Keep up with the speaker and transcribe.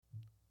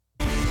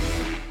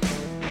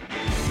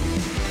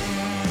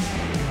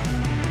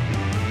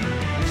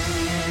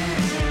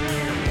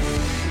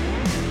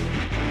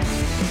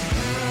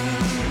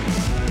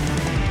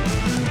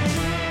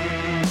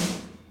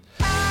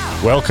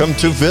Welcome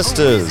to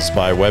Vistas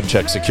by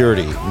WebCheck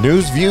Security.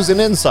 News, views,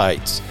 and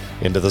insights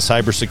into the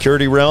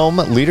cybersecurity realm,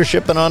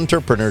 leadership, and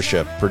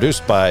entrepreneurship.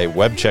 Produced by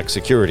WebCheck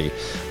Security,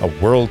 a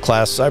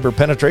world-class cyber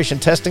penetration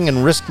testing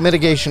and risk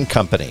mitigation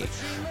company.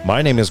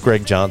 My name is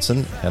Greg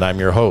Johnson, and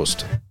I'm your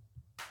host.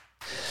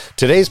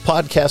 Today's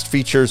podcast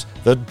features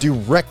the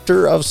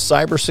Director of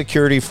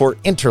Cybersecurity for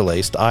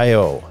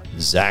Interlaced.io,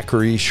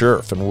 Zachary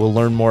Scherf, and we'll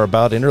learn more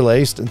about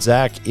Interlaced and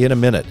Zach in a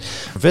minute.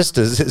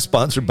 Vistas is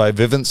sponsored by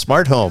Vivint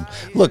Smart Home.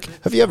 Look,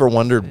 have you ever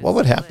wondered what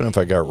would happen if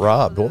I got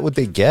robbed? What would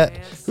they get?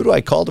 Who do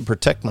I call to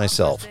protect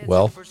myself?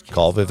 Well,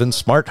 call Vivint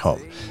Smart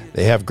Home.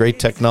 They have great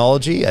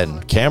technology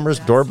and cameras,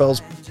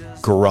 doorbells,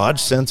 garage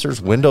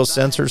sensors, window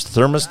sensors,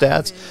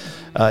 thermostats,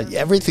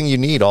 everything you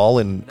need all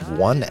in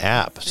one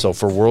app. So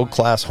for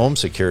world-class home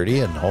security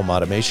and home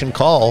automation,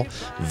 call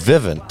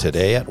Vivint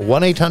today at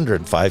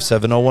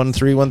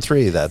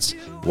 1-800-570-1313. That's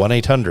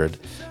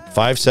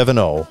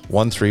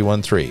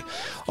 1-800-570-1313.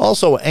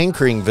 Also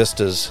anchoring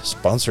Vista's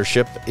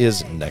sponsorship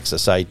is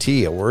Nexus IT,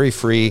 a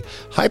worry-free,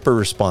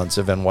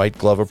 hyper-responsive, and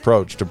white-glove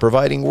approach to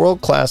providing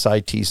world-class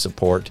IT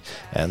support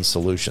and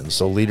solutions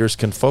so leaders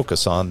can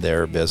focus on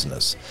their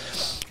business.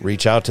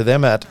 Reach out to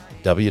them at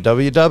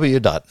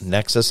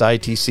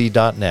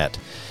www.nexusitc.net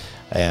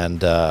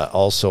and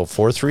also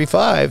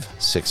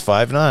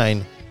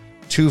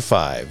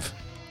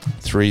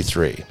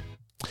 435-659-2533.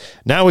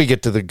 Now we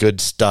get to the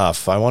good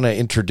stuff. I want to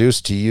introduce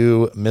to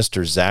you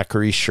Mr.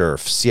 Zachary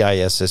Scherf,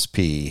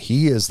 CISSP.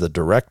 He is the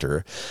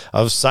Director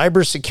of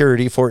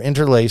Cybersecurity for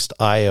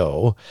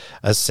Interlaced.io,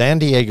 a San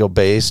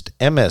Diego-based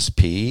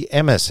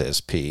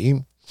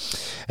MSSP.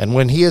 And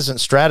when he isn't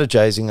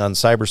strategizing on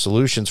cyber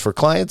solutions for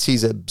clients,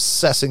 he's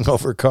obsessing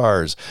over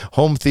cars,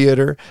 home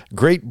theater,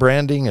 great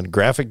branding and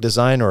graphic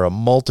design, or a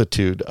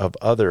multitude of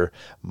other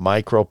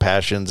micro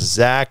passions.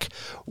 Zach,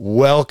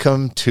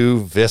 welcome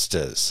to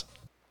Vistas.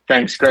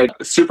 Thanks, Greg.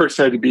 Super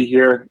excited to be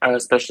here,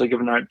 especially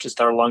given our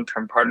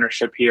long-term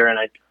partnership here. And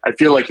I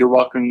feel like you're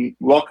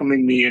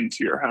welcoming me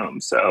into your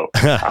home. So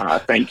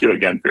thank you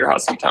again for your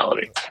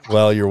hospitality.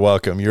 Well, you're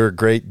welcome. You're a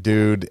great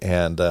dude,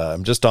 and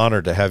I'm just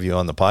honored to have you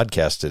on the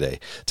podcast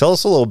today. Tell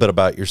us a little bit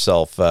about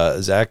yourself,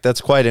 Zach.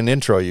 That's quite an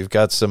intro. You've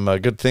got some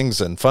good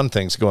things and fun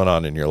things going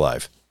on in your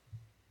life.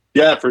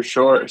 Yeah, for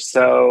sure.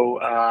 So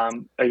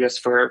I guess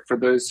for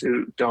those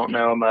who don't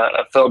know, I'm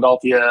a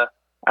Philadelphia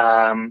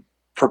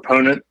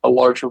a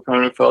large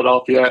proponent of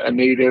Philadelphia, a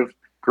native,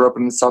 grew up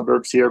in the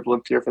suburbs here, I've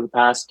lived here for the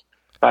past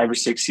 5 or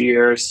 6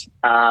 years,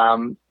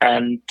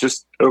 and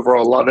just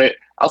overall love it.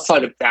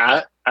 Outside of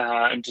that,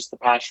 and just the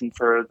passion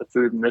for the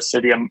food in this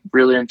city, I'm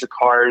really into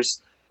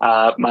cars.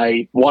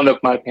 One of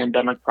my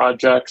pandemic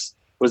projects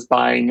was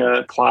buying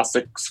a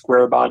classic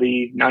square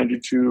body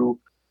 92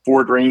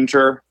 Ford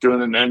Ranger,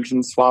 doing an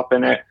engine swap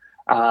in it.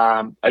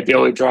 I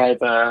daily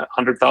drive a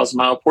 100,000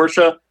 mile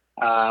Porsche,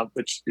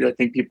 which I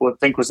think people would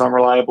think was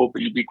unreliable,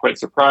 but you'd be quite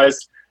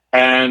surprised.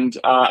 And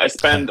I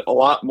spend a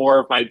lot more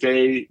of my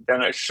day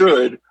than I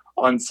should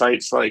on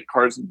sites like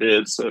Cars and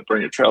Bids,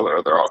 Bring a Trailer, or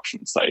other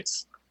auction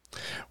sites.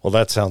 Well,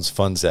 that sounds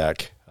fun,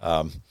 Zach.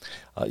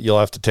 You'll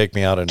have to take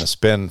me out in a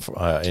spin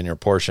in your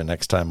Porsche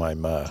next time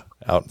I'm out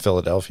in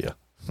Philadelphia.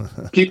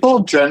 People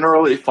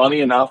generally, funny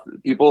enough,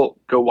 people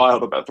go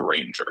wild about the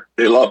Ranger.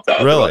 They love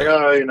that. Really?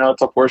 They're like,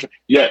 it's a Porsche.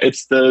 Yeah,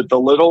 it's the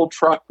little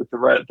truck with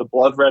the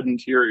blood red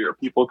interior.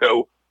 People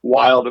go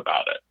wild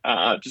about it,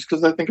 just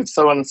because I think it's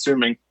so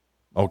unassuming.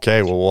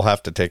 Okay, well, we'll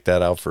have to take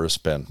that out for a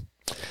spin.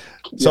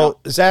 So,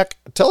 yeah. Zach,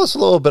 tell us a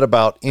little bit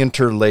about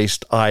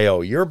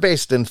Interlaced.io. You're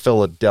based in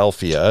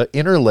Philadelphia.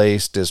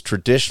 Interlaced has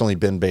traditionally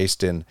been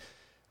based in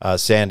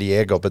San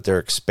Diego, but they're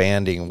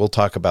expanding. We'll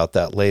talk about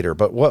that later.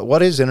 But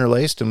what is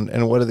Interlaced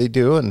and what do they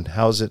do, and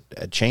how is it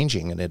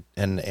changing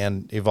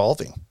and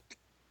evolving?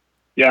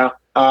 Yeah.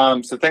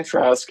 So thanks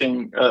for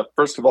asking.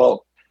 First of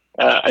all,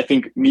 I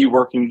think me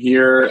working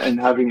here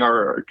and having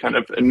our kind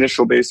of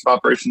initial base of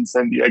operations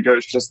in San Diego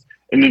is just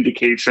an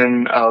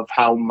indication of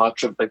how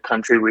much of the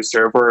country we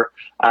serve. We're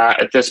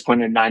at this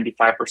point a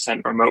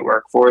 95% remote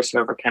workforce.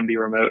 Whoever can be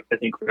remote, I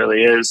think,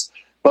 really is.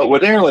 But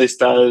what Interlaced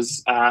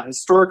does,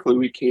 historically,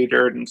 we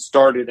catered and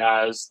started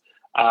as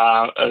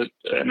an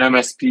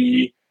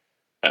MSP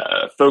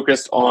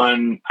focused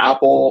on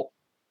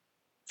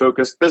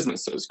Apple-focused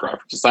businesses,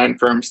 graphic design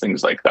firms,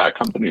 things like that,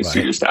 companies who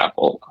used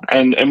Apple.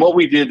 And what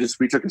we did is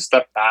we took a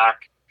step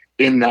back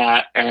in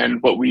that, and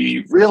what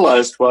we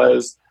realized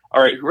was,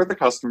 all right, who are the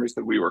customers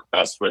that we work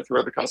best with? Who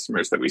are the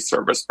customers that we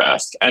service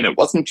best? And it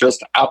wasn't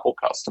just Apple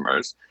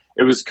customers.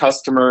 It was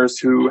customers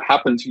who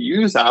happened to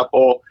use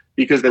Apple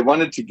because they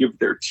wanted to give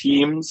their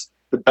teams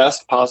the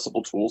best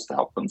possible tools to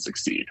help them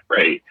succeed,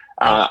 right?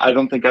 I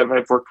don't think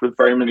I've worked with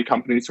very many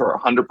companies who are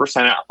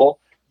 100% Apple.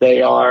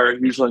 They are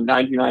usually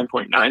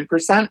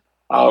 99.9%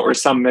 or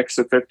some mix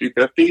of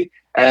 50-50.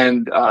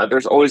 And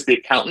there's always the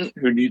accountant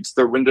who needs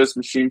their Windows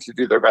machine to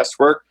do their best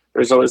work.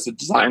 There's always a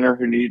designer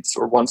who needs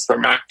or wants their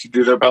Mac to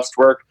do their best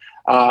work.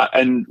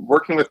 And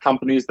working with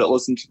companies that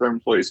listen to their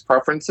employees'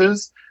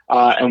 preferences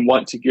and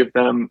want to give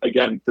them,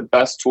 again, the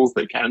best tools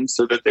they can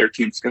so that their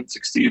teams can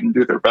succeed and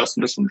do their best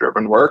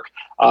mission-driven work,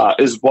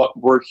 is what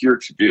we're here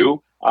to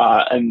do,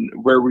 and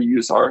where we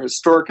use our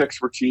historic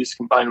expertise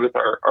combined with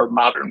our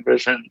modern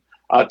vision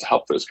to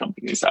help those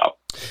companies out.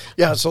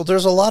 Yeah, so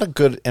there's a lot of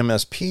good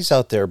MSPs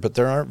out there, but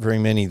there aren't very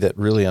many that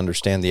really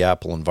understand the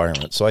Apple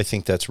environment. So I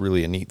think that's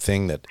really a neat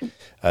thing that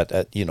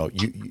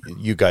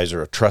you guys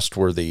are a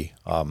trustworthy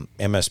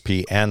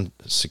MSP and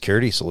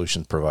security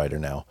solutions provider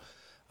now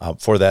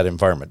for that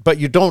environment. But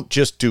you don't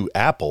just do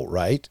Apple,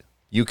 right?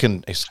 You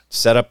can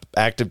set up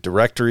Active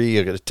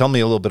Directory. Tell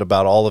me a little bit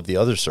about all of the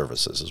other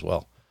services as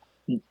well.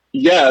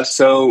 Yeah,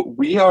 so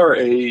we are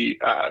a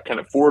kind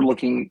of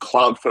forward-looking,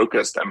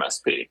 cloud-focused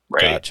MSP,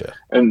 right? Gotcha.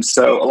 And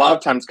so a lot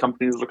of times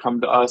companies will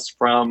come to us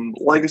from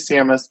legacy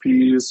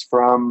MSPs,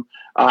 from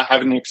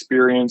having an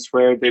experience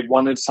where they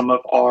wanted some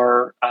of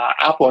our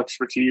Apple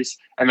expertise,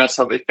 and that's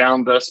how they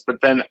found us.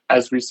 But then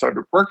as we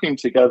started working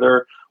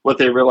together, what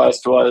they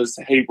realized was,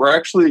 hey, we're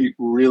actually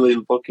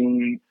really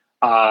looking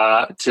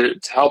to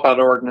help out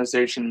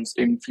organizations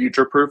in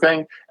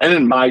future-proofing and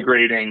in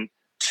migrating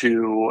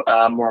to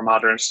more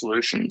modern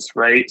solutions,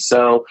 right?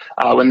 So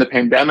when the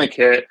pandemic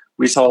hit,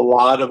 we saw a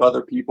lot of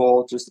other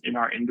people just in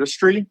our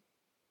industry,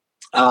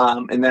 in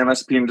the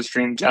MSP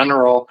industry in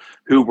general,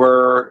 who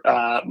were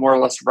more or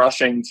less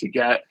rushing to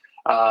get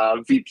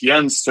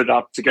VPNs stood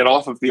up, to get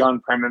off of the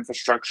on-prem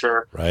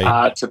infrastructure,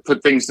 right, to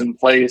put things in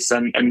place.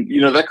 And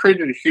that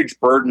created a huge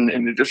burden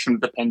in addition to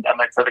the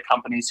pandemic for the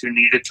companies who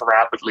needed to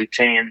rapidly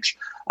change.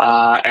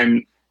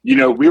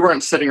 We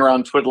weren't sitting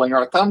around twiddling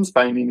our thumbs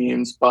by any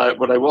means, but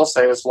what I will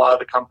say is a lot of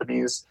the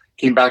companies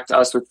came back to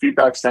us with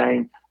feedback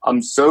saying,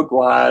 I'm so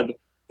glad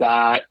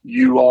that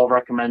you all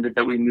recommended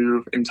that we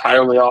move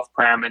entirely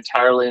off-prem,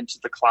 entirely into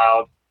the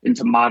cloud,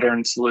 into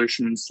modern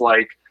solutions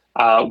like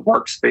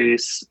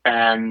Workspace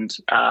and,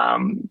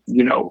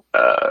 Microsoft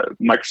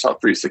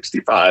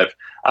 365,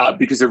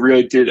 because it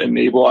really did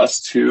enable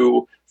us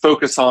to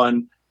focus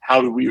on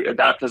how do we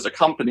adapt as a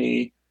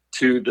company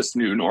to this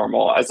new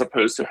normal, as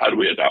opposed to how do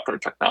we adapt our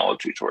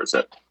technology towards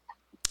it.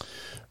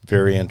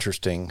 Very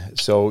interesting.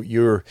 So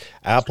you're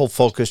Apple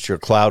focused, you're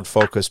cloud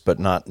focused, but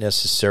not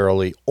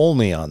necessarily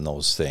only on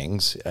those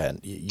things. And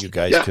you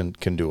guys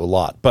can do a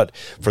lot. But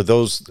for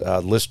those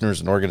listeners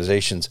and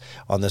organizations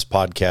on this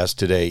podcast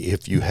today,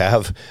 if you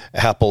have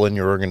Apple in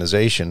your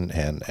organization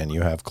and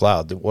you have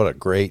cloud, what a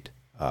great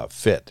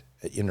fit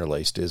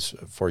Interlaced is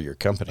for your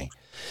company.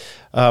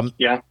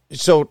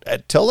 So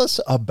tell us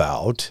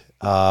about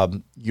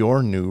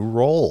your new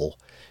role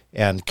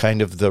and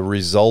kind of the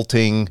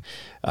resulting,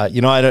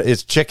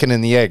 it's chicken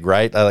and the egg,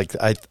 right?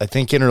 I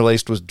think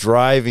Interlaced was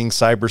driving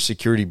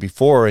cybersecurity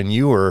before, and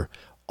you were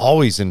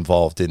always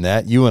involved in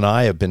that. You and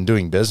I have been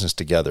doing business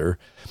together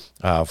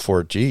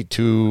for 2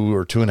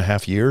 or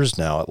 2.5 years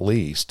now, at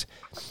least.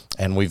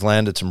 And we've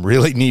landed some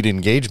really neat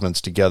engagements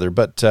together,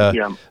 but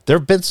there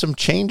have been some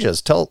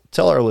changes. Tell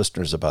our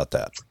listeners about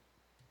that.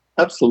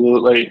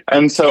 Absolutely.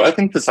 And so I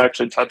think this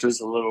actually touches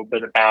a little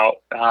bit about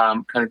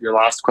kind of your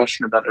last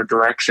question about our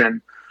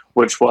direction,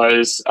 which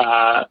was,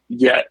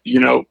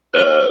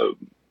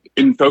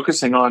 in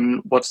focusing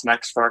on what's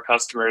next for our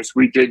customers,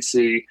 we did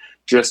see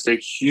just a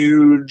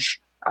huge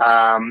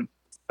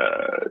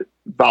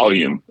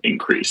volume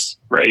increase,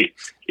 right,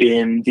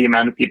 in the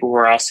amount of people who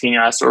are asking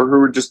us or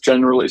who are just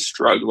generally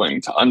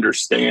struggling to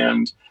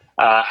understand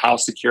how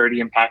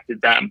security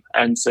impacted them.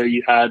 And so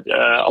you had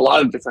a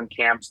lot of different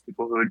camps,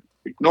 people who would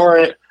ignore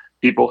it,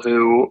 people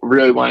who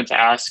really wanted to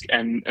ask.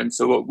 And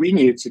so what we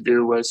needed to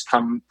do was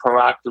come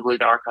proactively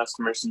to our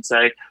customers and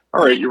say,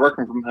 all right, you're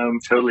working from home,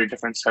 totally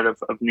different set of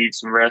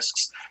needs and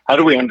risks. How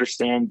do we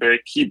understand the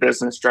key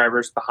business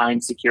drivers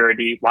behind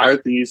security? Why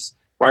are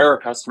our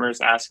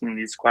customers asking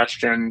these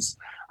questions?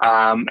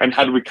 And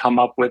how do we come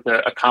up with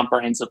a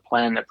comprehensive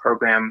plan, a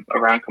program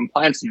around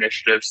compliance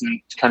initiatives?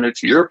 And kind of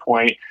to your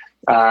point,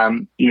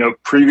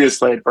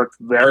 previously I'd worked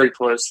very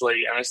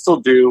closely, and I still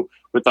do,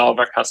 with all of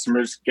our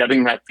customers,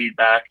 getting that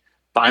feedback,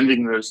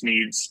 finding those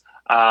needs.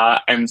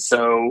 And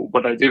so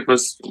what I did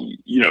was,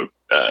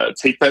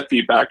 take that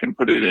feedback and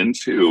put it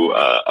into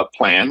a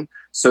plan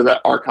so that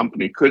our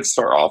company could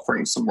start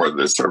offering some more of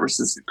those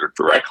services either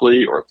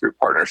directly or through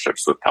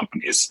partnerships with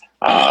companies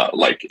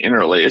like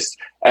Interlaced.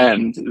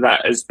 And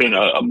that has been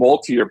a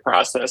multi-year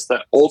process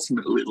that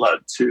ultimately led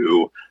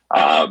to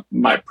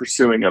my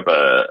pursuing of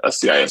a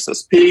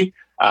CISSP,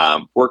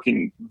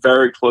 working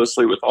very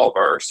closely with all of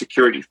our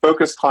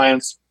security-focused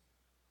clients,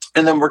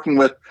 and then working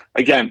with,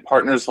 again,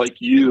 partners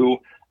like you,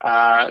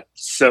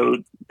 so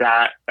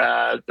that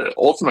the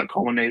ultimate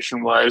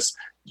culmination was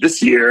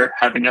this year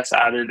having us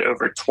added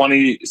over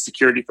 20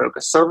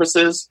 security-focused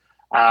services,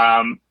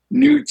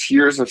 new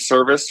tiers of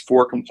service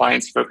for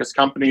compliance-focused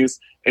companies,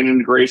 and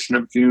integration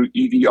of new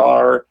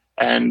EDR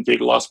and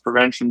data loss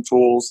prevention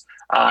tools,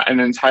 an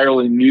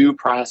entirely new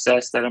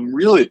process that I'm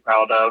really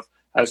proud of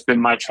has been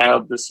my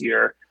child this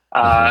year,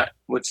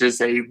 which is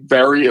a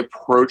very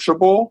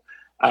approachable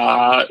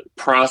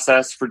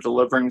process for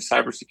delivering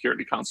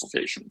cybersecurity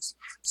consultations.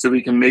 So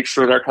we can make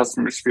sure that our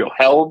customers feel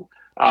held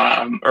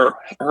or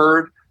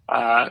heard,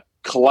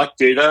 collect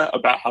data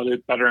about how to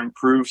better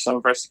improve some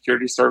of our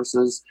security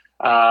services,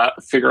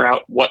 figure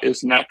out what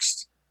is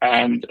next,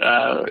 and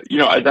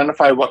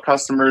identify what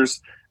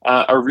customers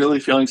are really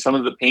feeling some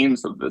of the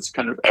pains of this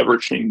kind of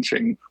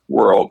ever-changing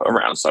world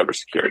around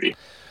cybersecurity.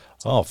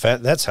 Oh,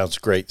 that sounds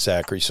great,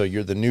 Zachary. So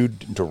you're the new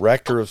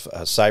director of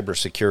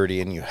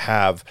cybersecurity, and you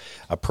have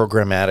a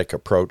programmatic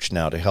approach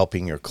now to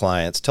helping your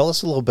clients. Tell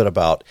us a little bit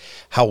about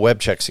how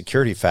WebCheck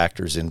Security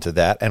factors into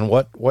that and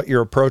what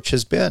your approach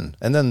has been.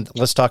 And then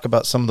let's talk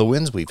about some of the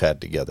wins we've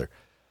had together.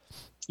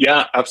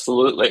 Yeah,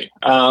 absolutely.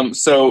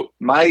 So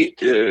my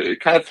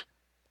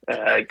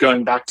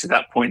going back to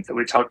that point that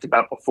we talked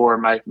about before,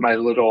 my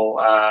little,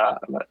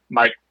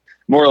 my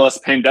more or less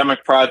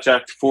pandemic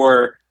project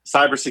for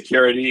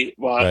cybersecurity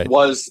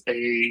was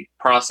a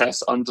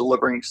process on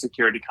delivering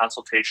security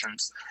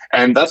consultations.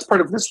 And that's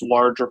part of this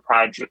larger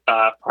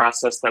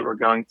process that we're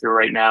going through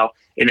right now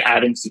in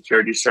adding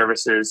security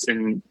services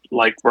and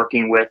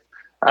working with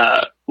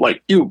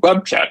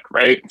WebCheck,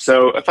 right?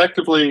 So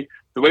effectively,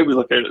 the way we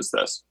look at it is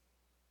this.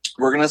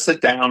 We're going to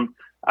sit down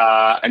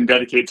and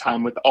dedicate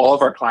time with all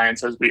of our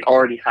clients, as we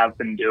already have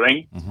been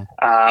doing. Mm-hmm.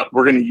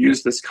 We're going to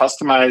use this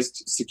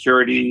customized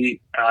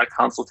security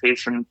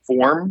consultation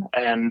form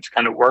and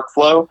kind of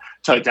workflow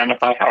to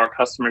identify how our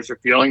customers are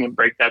feeling and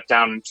break that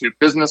down into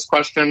business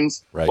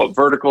questions, what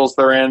verticals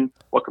they're in,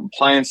 what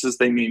compliances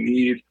they may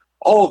need,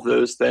 all of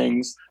those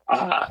things,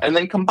 and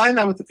then combine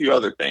that with a few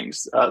other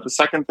things. The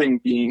second thing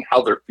being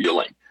how they're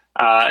feeling.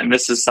 And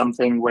this is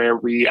something where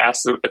we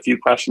ask a few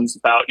questions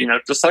about,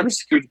 does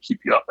cybersecurity keep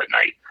you up at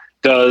night?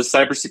 Does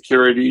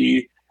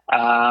cybersecurity,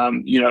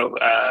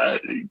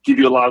 give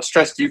you a lot of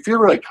stress? Do you feel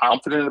really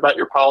confident about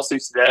your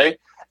policies today?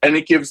 And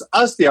it gives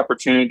us the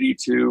opportunity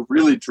to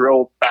really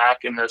drill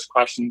back in those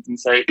questions and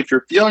say, if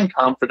you're feeling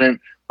confident,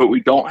 but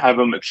we don't have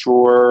a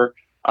mature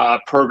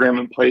program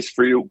in place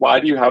for you, why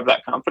do you have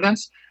that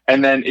confidence?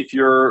 And then if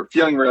you're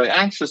feeling really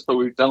anxious, but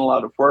we've done a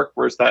lot of work,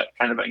 where's that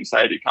kind of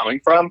anxiety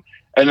coming from?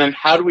 And then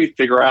how do we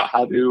figure out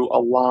how to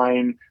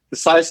align the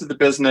size of the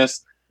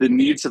business, the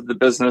needs of the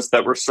business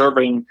that we're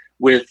serving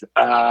with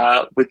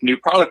new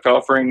product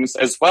offerings,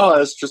 as well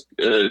as just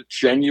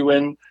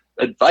genuine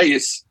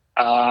advice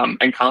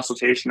and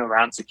consultation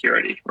around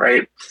security,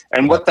 right?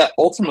 And what that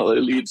ultimately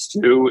leads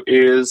to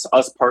is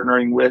us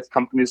partnering with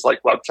companies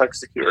like WebCheck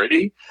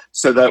Security,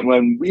 so that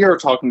when we are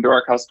talking to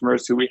our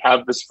customers who we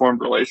have this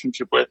formed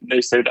relationship with, and they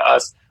say to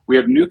us, we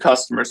have new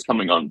customers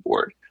coming on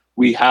board,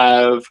 we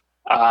have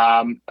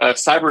a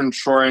cyber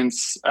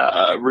insurance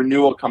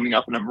renewal coming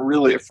up, and I'm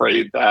really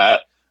afraid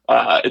that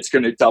it's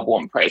going to double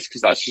in price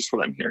because that's just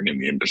what I'm hearing in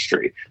the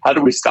industry. How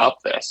do we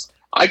stop this?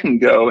 I can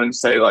go and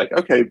say,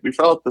 okay, we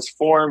fill out this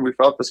form, we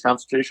fill out this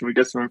consultation, we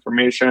get some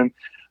information.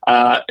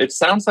 It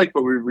sounds like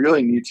what we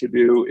really need to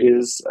do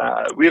is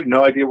we have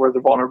no idea where the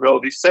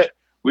vulnerabilities sit.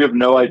 We have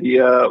no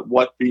idea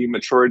what the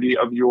maturity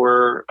of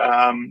your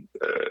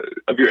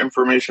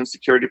information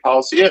security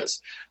policy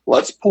is.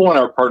 Let's pull in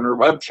our partner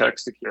WebCheck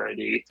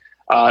Security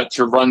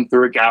to run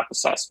through a gap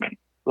assessment.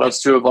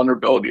 Let's do a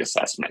vulnerability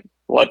assessment.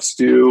 Let's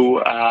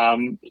do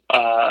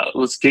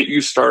let's get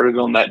you started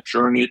on that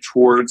journey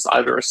towards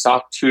either a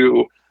SOC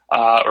 2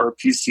 or a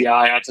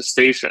PCI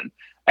attestation.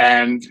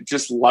 And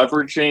just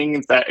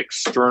leveraging that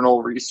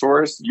external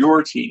resource,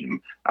 your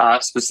team,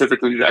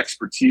 specifically the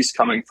expertise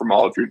coming from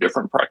all of your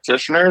different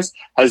practitioners,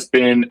 has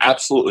been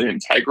absolutely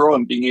integral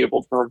in being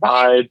able to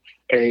provide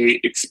a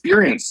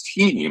experienced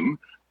team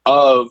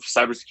of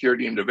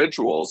cybersecurity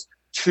individuals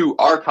to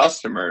our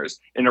customers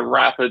in a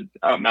rapid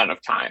amount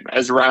of time,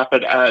 as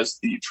rapid as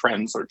the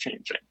trends are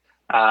changing.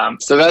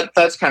 So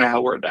that's kind of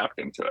how we're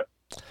adapting to it.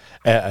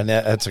 And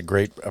that's a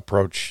great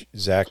approach,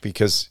 Zach,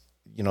 because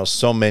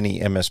so many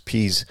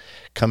MSPs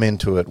come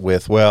into it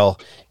with, well,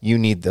 you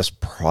need this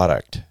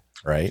product,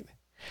 right?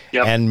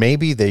 Yep. And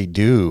maybe they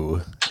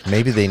do.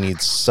 Maybe they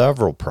need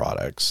several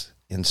products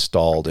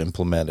installed,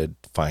 implemented,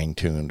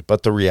 fine-tuned.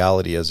 But the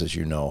reality is, as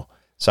you know,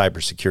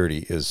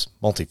 cybersecurity is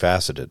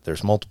multifaceted.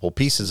 There's multiple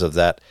pieces of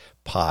that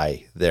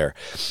pie there.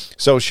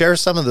 So share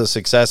some of the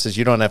successes.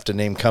 You don't have to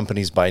name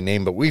companies by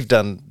name, but we've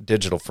done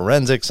digital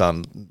forensics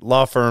on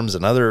law firms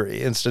and other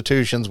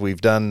institutions.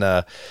 We've done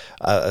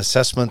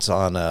assessments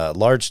on a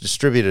large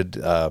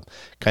distributed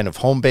kind of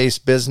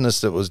home-based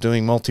business that was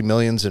doing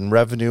multi-millions in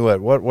revenue.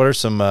 What are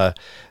some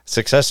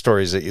success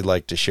stories that you'd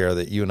like to share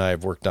that you and I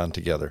have worked on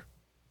together?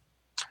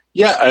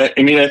 Yeah,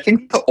 I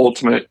think the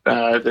ultimate,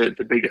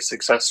 the biggest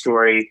success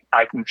story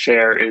I can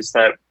share is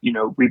that,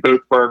 we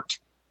both worked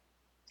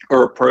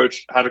or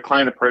had a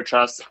client approach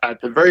us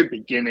at the very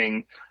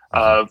beginning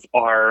of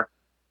our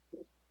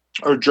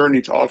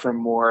journey to offer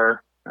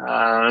more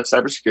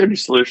cybersecurity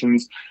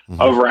solutions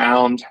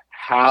around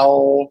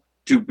how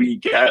do we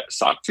get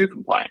SOC 2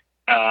 compliant.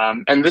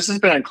 And this has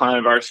been a client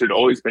of ours who'd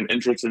always been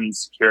interested in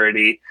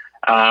security,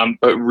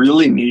 but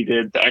really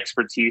needed the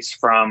expertise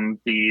from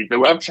the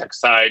WebCheck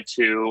side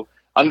to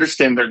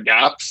understand their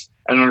gaps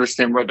and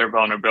understand where their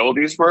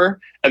vulnerabilities were.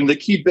 And the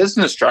key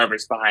business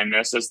drivers behind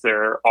this, as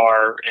there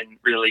are in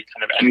really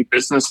kind of any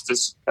business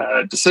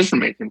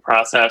decision-making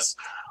process,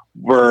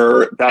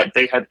 were that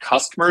they had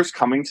customers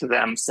coming to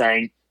them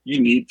saying, you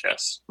need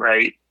this,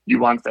 right? You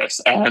want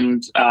this.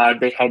 And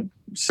they had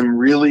some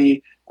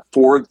really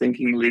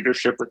forward-thinking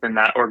leadership within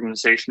that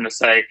organization to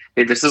say,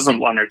 hey, this isn't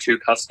one or two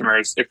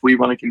customers. If we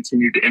want to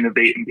continue to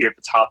innovate and be at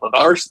the top of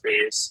our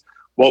space,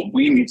 what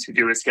we need to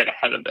do is get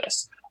ahead of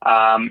this.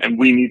 And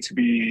we need to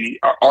be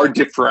our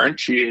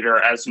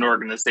differentiator as an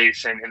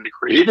organization in the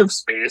creative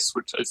space,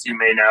 which, as you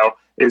may know,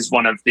 is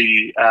one of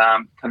the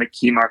kind of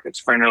key markets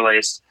for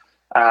Interlaced,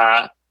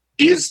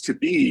 is to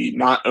be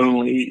not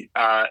only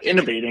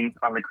innovating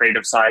on the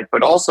creative side,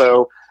 but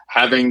also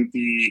having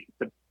the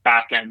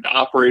back end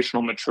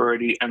operational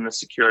maturity and the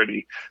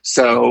security.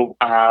 So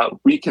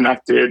we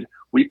connected,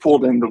 we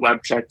pulled in the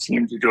WebCheck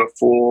team to do a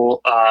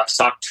full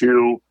SOC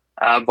 2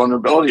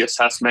 vulnerability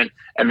assessment.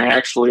 And they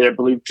actually, I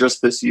believe,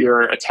 just this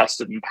year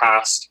attested and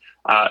passed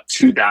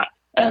to that.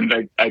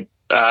 And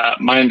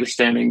my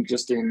understanding,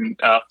 just in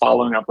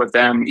following up with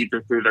them,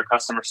 either through their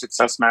customer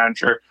success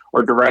manager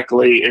or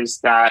directly, is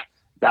that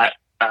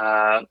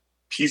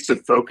piece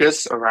of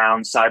focus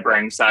around cyber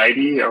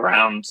anxiety,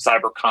 around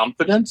cyber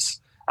confidence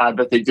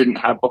that they didn't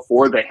have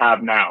before, they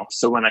have now.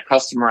 So when a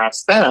customer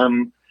asks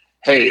them,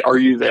 hey, are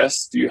you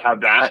this? Do you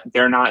have that?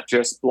 They're not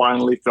just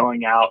blindly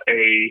filling out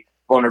a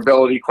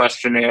vulnerability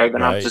questionnaire. They're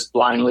not just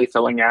blindly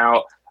filling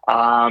out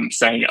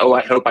saying, oh,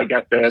 I hope I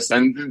get this.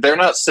 And they're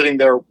not sitting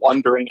there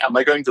wondering, am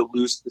I going to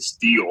lose this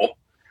deal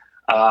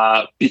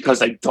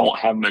because I don't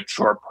have a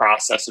mature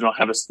process. I don't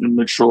have a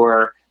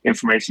mature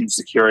information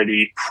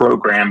security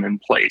program in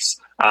place.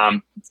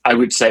 I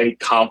would say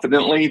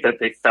confidently that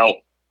they felt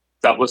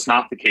that was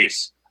not the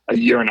case a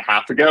year and a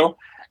half ago.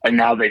 And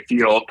now they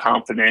feel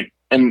confident.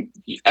 And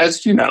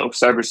as you know,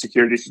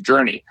 cybersecurity is a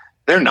journey.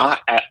 They're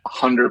not at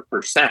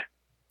 100%.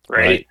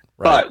 Right.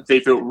 But they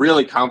feel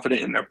really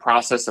confident in their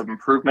process of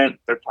improvement,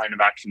 their plan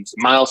of actions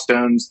and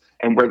milestones,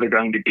 and where they're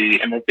going to be,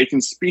 and that they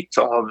can speak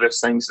to all of those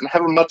things and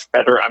have a much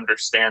better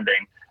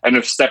understanding and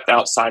have stepped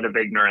outside of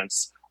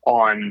ignorance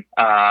on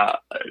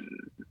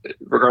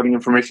regarding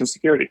information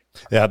security.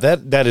 Yeah,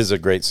 that is a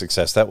great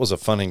success. That was a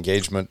fun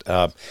engagement,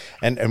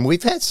 and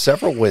we've had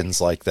several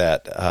wins like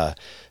that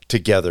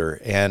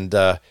together. And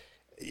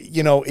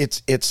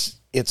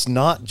it's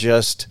not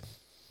just.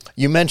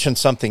 You mentioned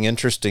something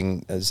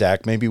interesting,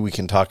 Zach. Maybe we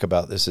can talk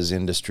about this as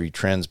industry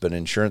trends, but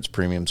insurance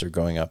premiums are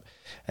going up,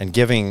 and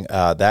giving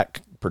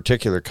that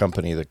particular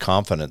company the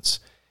confidence,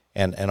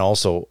 and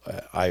also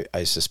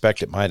I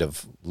suspect it might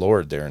have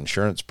lowered their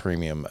insurance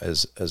premium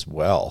as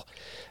well.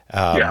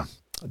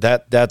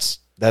 That's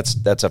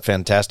a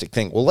fantastic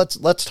thing. Well,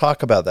 let's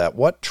talk about that.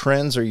 What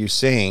trends are you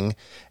seeing,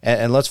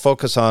 and let's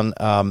focus on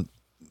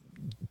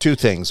two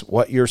things,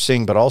 what you're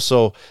seeing, but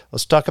also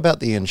let's talk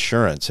about the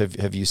insurance.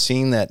 Have you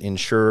seen that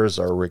insurers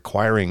are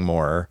requiring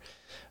more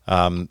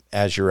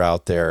as you're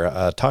out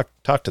there? Talk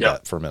to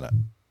that for a minute.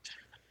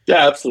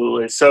 Yeah,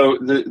 absolutely. So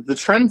the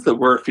trends that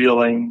we're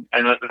feeling,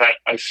 and that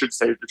I should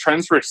say, the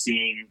trends we're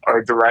seeing are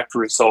a direct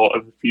result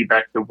of the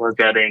feedback that we're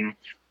getting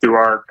through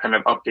our kind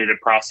of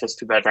updated process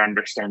to better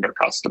understand our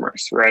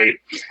customers, right?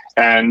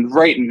 And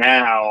right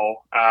now,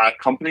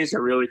 companies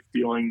are really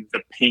feeling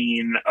the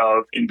pain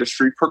of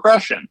industry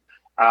progression.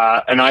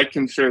 And I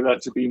consider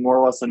that to be more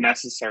or less a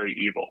necessary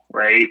evil,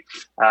 right?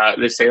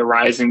 They say a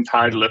rising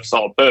tide lifts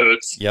all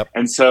boats. Yep.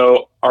 And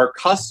so our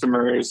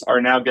customers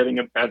are now getting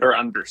a better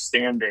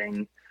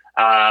understanding,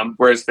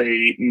 whereas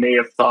they may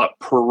have thought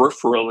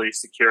peripherally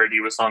security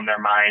was on their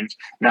mind.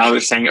 Now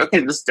they're saying, okay,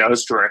 this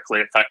does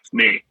directly affect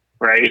me,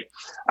 right?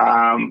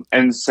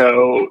 And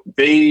so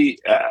they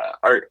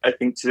are, I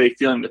think, today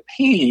feeling the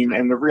pain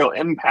and the real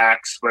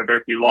impacts, whether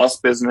it be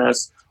lost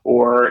business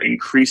or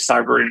increased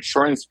cyber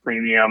insurance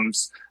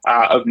premiums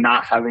of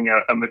not having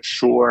a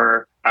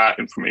mature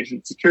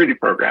information security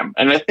program.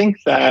 And I think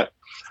that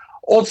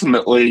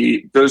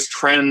ultimately those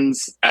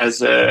trends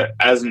as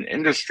an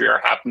industry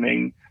are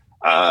happening,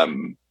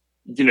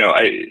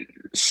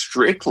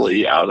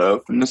 strictly out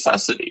of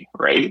necessity,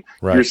 right?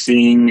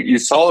 You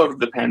saw over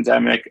the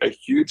pandemic a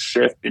huge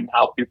shift in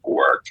how people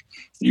worked.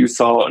 You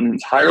saw an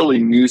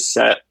entirely new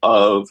set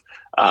of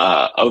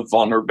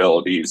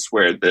vulnerabilities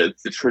where the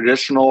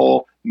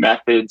traditional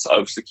methods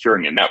of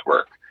securing a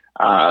network,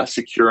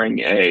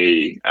 securing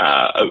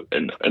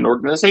an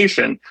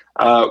organization,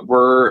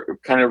 were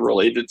kind of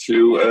related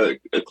to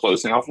a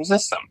closing off a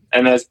system.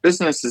 And as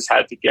businesses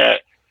had to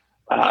get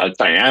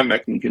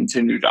dynamic and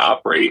continue to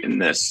operate in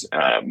this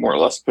more or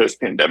less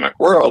post-pandemic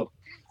world,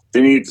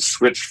 they need to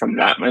switch from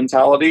that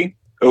mentality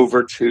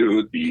over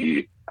to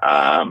the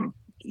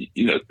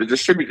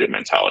distributed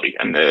mentality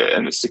and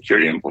the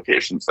security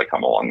implications that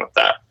come along with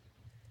that.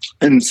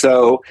 And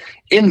so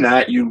in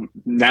that, you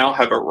now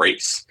have a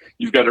race.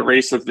 You've got a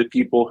race of the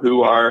people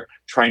who are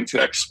trying to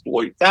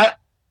exploit that.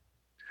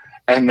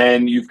 And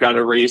then you've got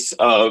a race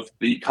of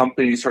the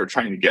companies who are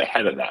trying to get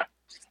ahead of that.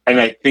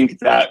 And I think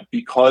that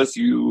because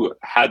you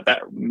had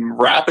that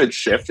rapid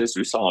shift, as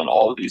we saw in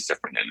all of these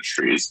different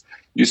industries,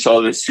 you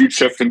saw this huge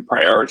shift in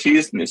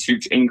priorities and this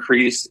huge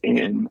increase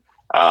in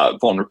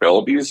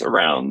vulnerabilities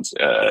around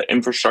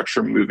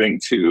infrastructure moving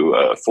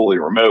to fully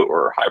remote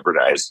or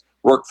hybridized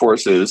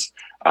workforces.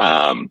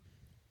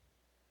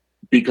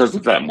 Because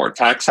of that, more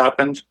attacks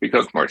happened.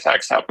 Because more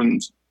attacks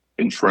happened,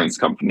 insurance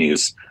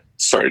companies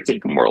started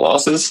taking more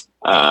losses.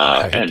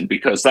 And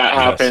because that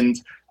happened,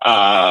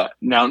 now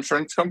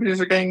insurance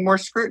companies are getting more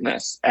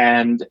scrutinous.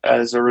 And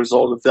as a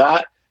result of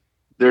that,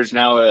 there's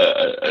now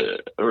a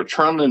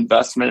return on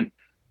investment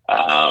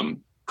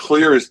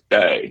clear as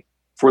day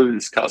for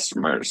these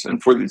customers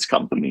and for these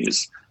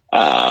companies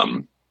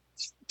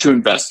to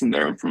invest in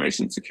their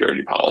information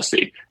security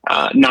policy,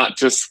 not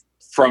just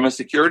from a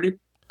security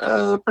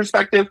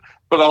perspective,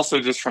 but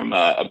also just from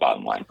a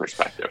bottom line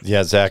perspective.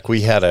 Yeah, Zach,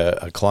 we had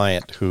a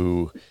client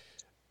who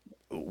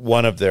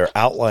one of their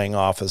outlying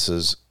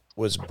offices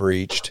was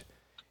breached,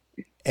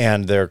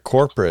 and their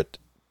corporate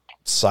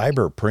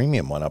cyber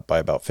premium went up by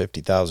about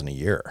 $50,000 a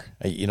year.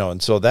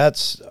 And so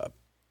that's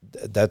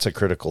a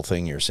critical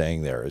thing you're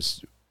saying there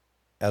is,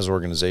 as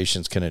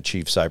organizations can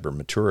achieve cyber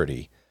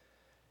maturity,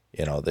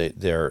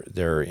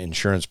 their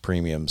insurance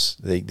premiums,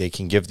 they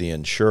can give the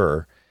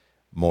insurer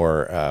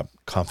more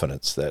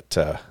confidence that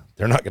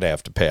they're not going to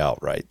have to pay out,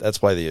 right?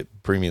 That's why the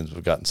premiums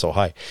have gotten so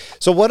high.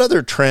 So what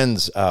other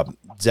trends,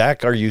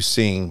 Zach, are you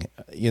seeing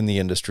in the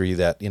industry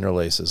that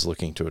Interlace is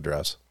looking to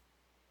address?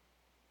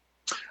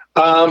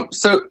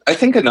 So I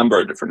think a number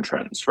of different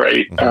trends,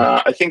 right?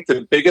 Mm-hmm. I think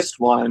the biggest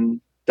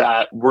one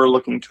that we're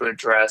looking to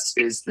address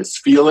is this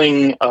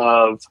feeling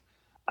of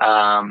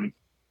kind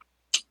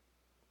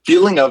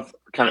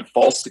of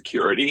false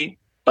security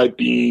by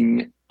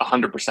being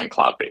 100%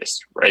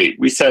 cloud-based, right?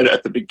 We said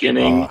at the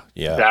beginning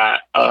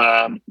that,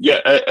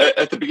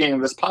 at the beginning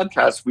of this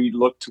podcast, we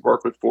look to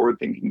work with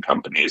forward-thinking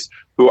companies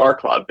who are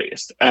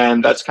cloud-based,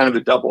 and that's kind of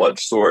a double-edged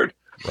sword.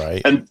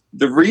 Right. And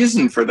the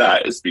reason for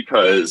that is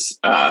because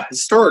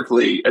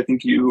historically, I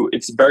think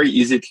it's very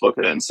easy to look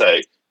at it and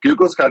say,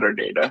 Google's got our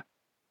data.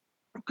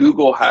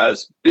 Google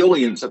has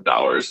billions of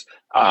dollars,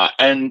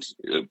 and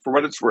for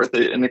what it's worth,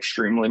 an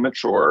extremely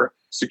mature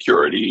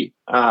security,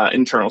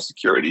 internal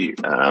security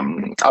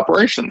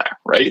operation there,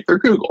 right? They're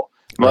Google.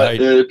 But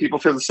people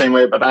feel the same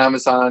way about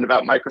Amazon,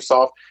 about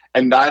Microsoft,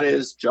 and that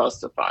is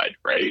justified,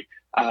 right?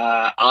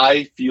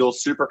 I feel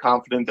super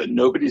confident that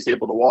nobody's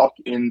able to walk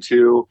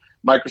into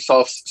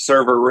Microsoft's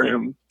server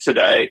room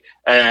today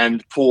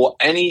and pull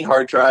any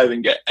hard drive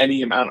and get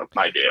any amount of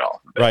my data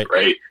off of it,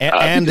 right?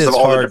 And because it's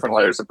of all hard, the different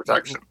layers of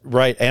protection.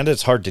 Right, and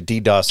it's hard to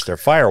DDoS their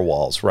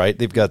firewalls, right?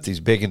 They've got these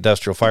big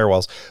industrial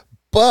firewalls,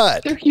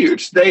 but they're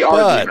huge. They are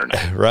the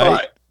internet,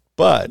 right?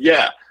 But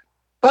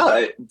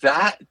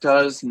that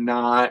does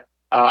not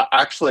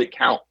actually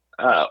count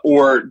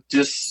or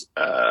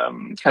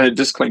kind of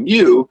disclaim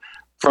you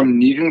from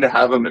needing to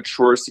have a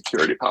mature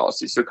security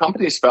policy. So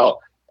companies felt,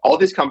 all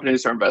these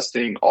companies are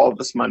investing all of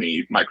this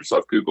money,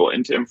 Microsoft, Google,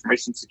 into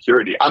information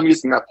security. I'm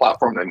using that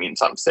platform. That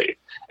means I'm safe.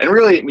 And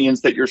really, it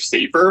means that you're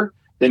safer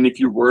than if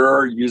you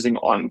were using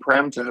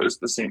on-prem to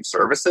host the same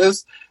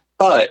services.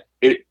 But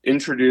it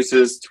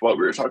introduces, to what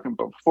we were talking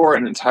about before,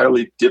 an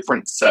entirely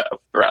different set of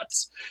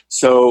threats.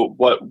 So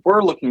what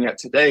we're looking at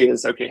today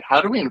is, okay, how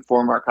do we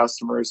inform our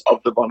customers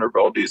of the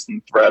vulnerabilities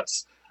and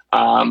threats,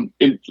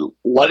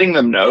 letting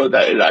them know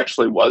that it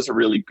actually was a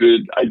really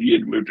good idea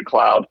to move to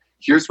cloud.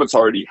 Here's what's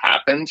already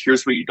happened.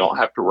 Here's what you don't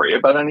have to worry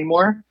about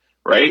anymore,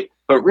 right?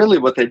 But really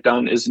what they've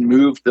done is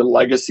move the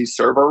legacy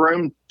server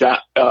room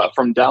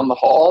from down the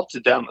hall to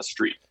down the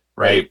street,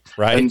 right?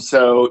 And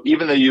so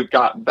even though you've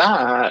got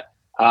that,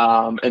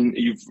 and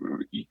you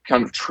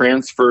kind of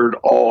transferred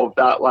all of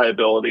that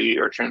liability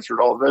or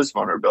transferred all of those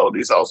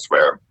vulnerabilities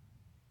elsewhere,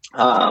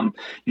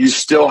 you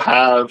still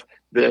have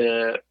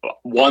the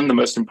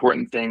most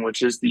important thing,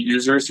 which is the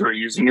users who are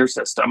using your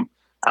system.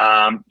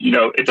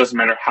 It doesn't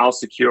matter how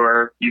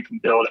secure you can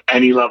build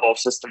any level of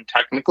system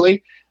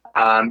technically.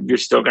 You're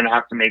still going to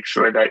have to make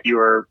sure that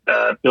you're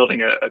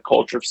building a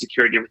culture of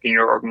security within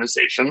your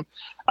organization.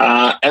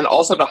 And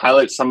also to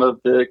highlight some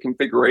of the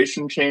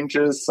configuration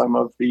changes, some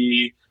of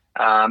the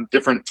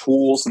different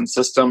tools and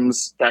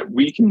systems that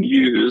we can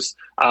use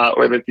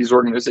or that these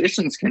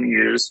organizations can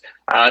use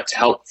to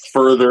help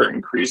further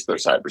increase their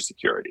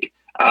cybersecurity.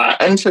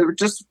 And to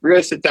just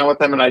really sit down with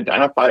them and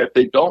identify if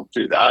they don't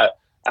do that,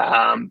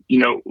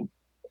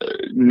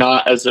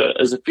 not as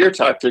a fear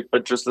tactic,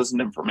 but just as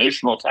an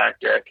informational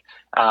tactic.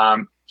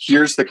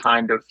 Here's the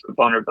kind of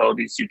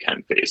vulnerabilities you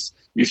can face.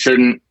 You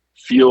shouldn't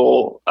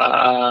feel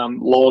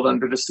lulled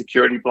under the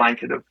security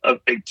blanket of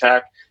big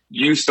tech.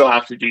 You still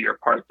have to do your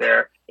part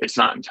there. It's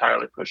not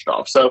entirely pushed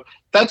off. So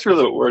that's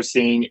really what we're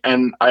seeing.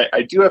 And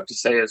I do have to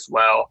say as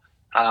well,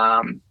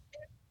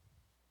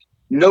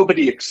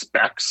 nobody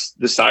expects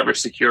the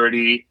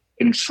cybersecurity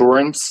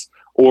insurance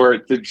or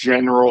the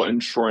general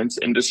insurance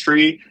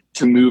industry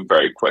to move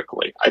very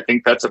quickly. I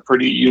think that's a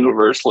pretty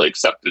universally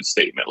accepted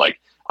statement. Like,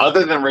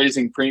 other than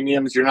raising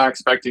premiums, you're not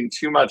expecting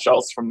too much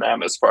else from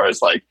them as far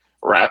as like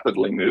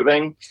rapidly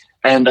moving.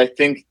 And I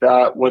think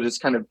that what is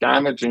kind of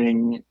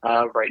damaging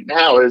right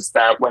now is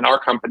that when our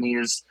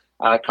companies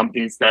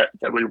that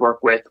we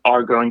work with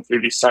are going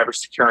through these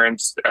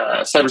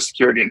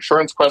cybersecurity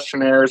insurance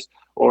questionnaires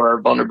or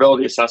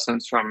vulnerability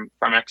assessments from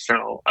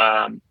external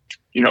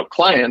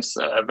clients,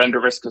 vendor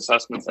risk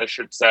assessments, I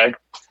should say,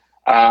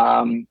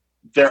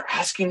 they're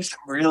asking some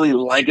really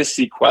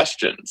legacy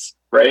questions,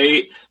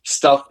 right?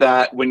 Stuff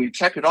that when you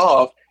check it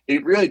off,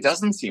 it really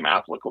doesn't seem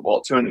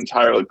applicable to an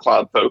entirely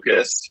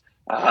cloud-focused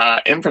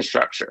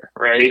infrastructure,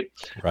 right?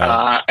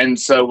 And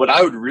so what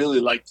I would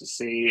really like to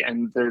see,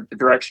 and the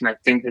direction I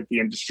think that the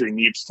industry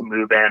needs to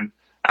move in,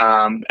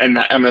 and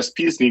that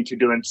MSPs need to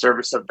do in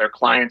service of their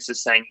clients,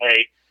 is saying,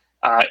 hey,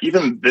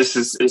 even this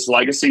is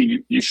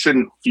legacy. You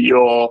shouldn't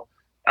feel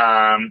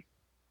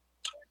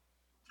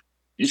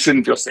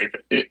safe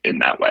in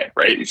that way,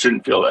 right? You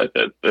shouldn't feel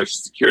that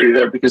there's security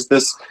there, because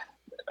this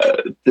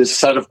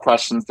set of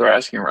questions they're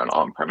asking around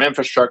on-prem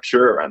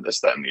infrastructure, around this,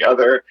 that, and the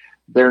other,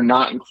 they're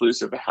not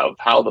inclusive of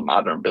how the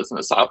modern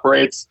business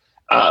operates.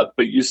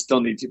 But you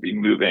still need to be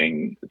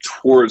moving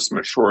towards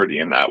maturity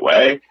in that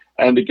way.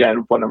 And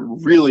again, what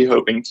I'm really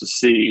hoping to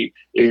see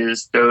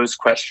is those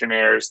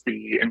questionnaires,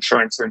 the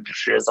insurance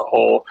industry as a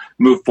whole,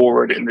 move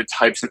forward in the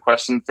types of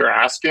questions they're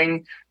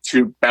asking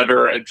to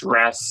better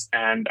address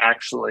and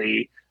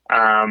actually,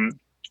 I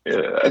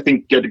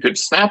think, get a good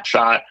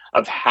snapshot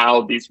of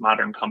how these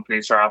modern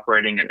companies are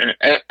operating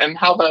and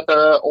how that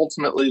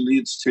ultimately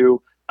leads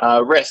to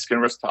risk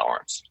and risk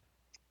tolerance.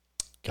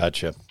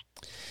 Gotcha.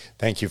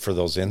 Thank you for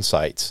those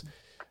insights.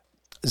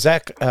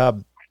 Zach,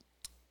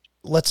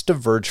 let's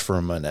diverge for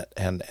a minute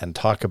and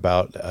talk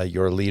about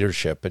your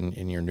leadership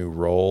in your new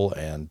role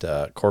and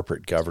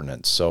corporate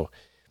governance. So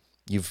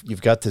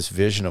you've got this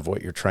vision of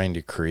what you're trying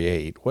to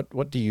create.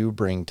 What do you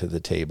bring to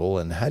the table,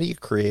 and how do you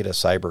create a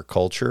cyber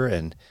culture,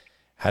 and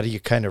how do you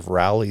kind of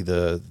rally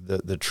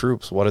the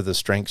troops? What are the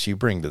strengths you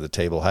bring to the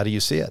table? How do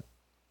you see it?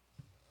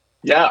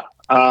 Yeah.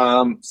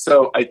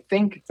 So I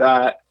think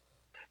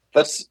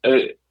that's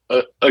a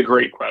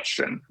great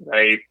question,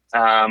 right?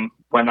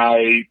 When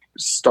I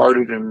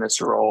started in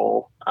this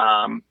role,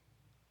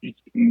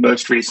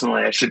 most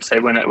recently, I should say,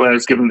 when I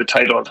was given the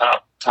title of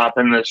top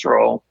in this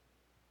role,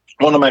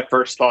 one of my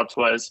first thoughts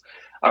was,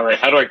 all right,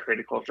 how do I create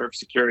a culture of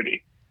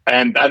security?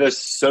 And that is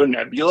so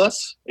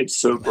nebulous. It's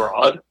so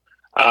broad.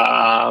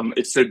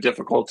 It's so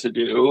difficult to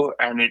do,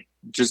 and it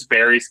just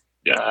varies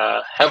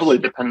heavily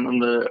depending on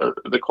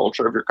the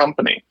culture of your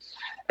company.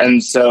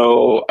 And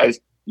so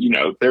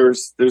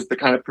there's the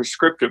kind of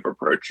prescriptive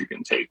approach you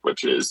can take,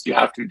 which is you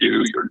have to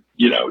do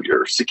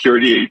your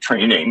security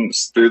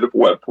trainings through the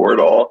web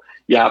portal.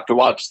 You have to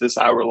watch this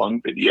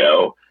hour-long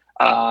video.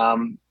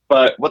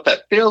 But what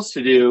that fails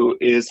to do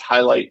is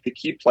highlight the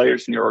key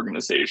players in your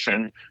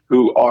organization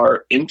who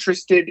are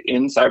interested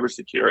in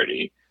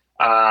cybersecurity,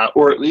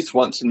 or at least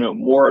want to know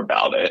more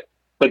about it,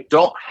 but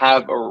don't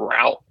have a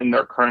route in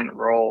their current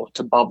role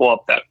to bubble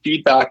up that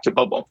feedback, to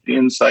bubble up the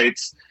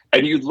insights.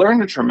 And you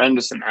learn a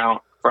tremendous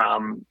amount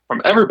from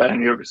everybody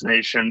in the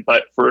organization,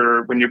 but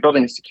for when you're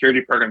building a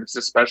security program, it's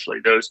especially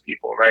those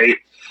people, right?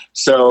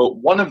 So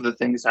one of the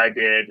things I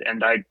did,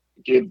 and I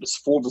gave this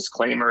full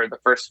disclaimer the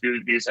first few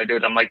of these I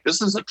did, I'm like,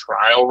 this is a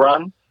trial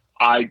run.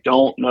 I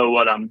don't know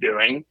what I'm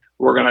doing.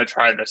 We're going to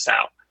try this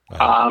out.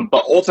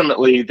 But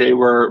ultimately, they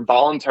were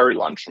voluntary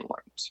lunch and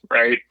learns,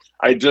 right?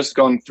 I'd just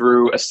gone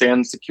through a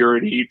SAN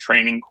security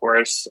training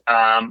course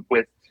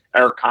with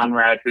Eric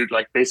Conrad, who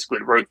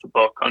basically wrote the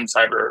book on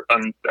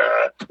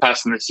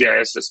passing the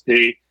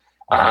CISSP,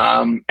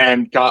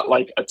 and got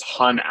a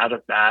ton out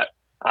of that.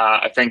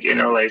 I thank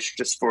Interlace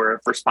just for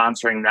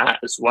sponsoring that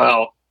as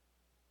well.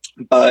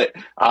 But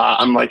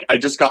I'm like, I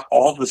just got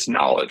all this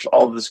knowledge,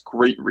 all this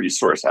great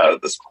resource out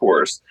of this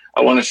course.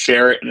 I want to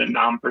share it in a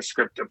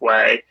non-prescriptive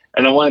way,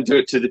 and I want to do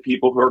it to the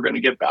people who are going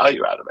to get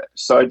value out of it.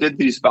 So I did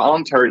these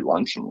voluntary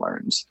lunch and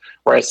learns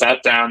where I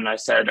sat down and I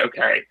said,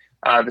 okay,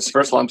 this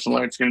first lunch and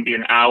learn is going to be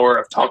an hour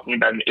of talking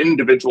about an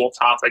individual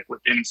topic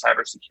within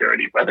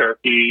cybersecurity, whether it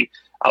be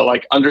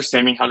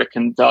understanding how to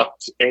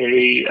conduct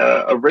a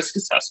risk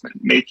assessment,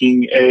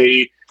 making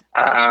an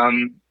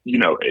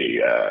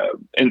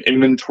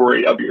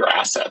inventory of your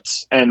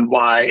assets, and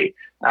why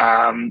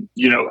that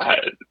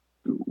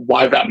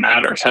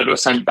matters, how to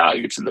assign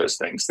value to those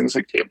things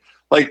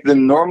like the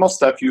normal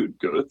stuff you would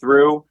go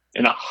through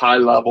in a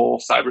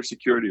high-level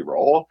cybersecurity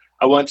role.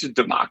 I want to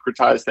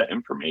democratize that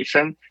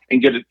information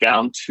and get it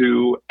down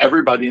to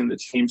everybody in the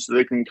team so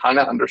they can kind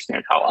of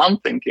understand how I'm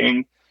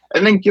thinking,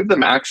 and then give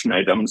them action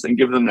items and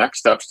give them next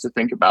steps to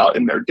think about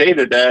in their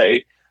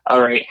day-to-day.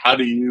 All right, how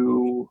do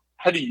you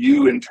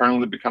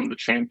internally become the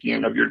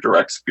champion of your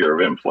direct sphere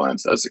of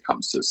influence as it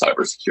comes to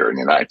cybersecurity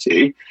and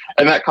IT?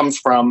 And that comes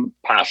from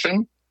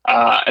passion,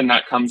 and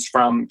that comes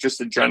from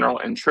just a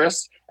general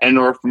interest. And in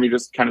order for me to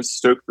kind of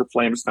stoke the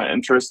flames of that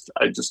interest,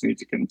 I just need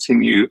to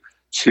continue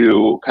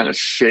to kind of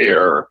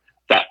share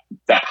that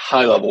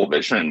high-level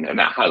vision and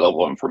that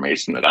high-level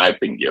information that I've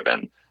been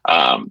given,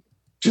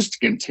 just to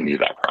continue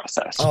that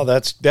process. Oh,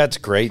 that's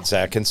great,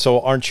 Zach. And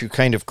so aren't you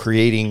kind of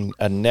creating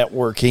a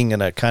networking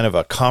and a kind of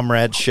a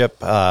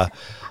comradeship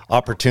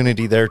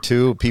opportunity there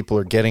too? People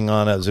are getting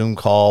on a Zoom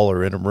call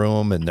or in a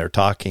room and they're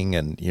talking,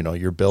 and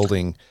you're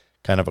building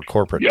kind of a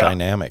corporate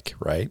dynamic,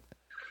 right?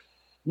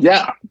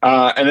 Yeah,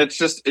 and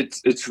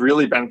it's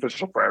really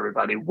beneficial for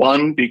everybody.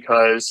 One,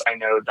 because I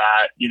know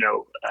that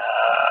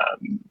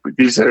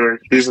these are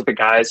the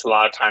guys a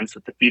lot of times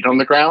with the feet on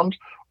the ground,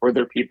 or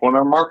they're people in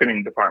our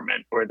marketing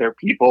department, or they're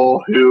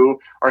people who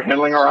are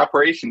handling our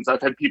operations.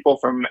 I've had people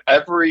from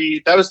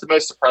every. That was the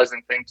most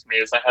surprising thing to me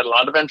is I had a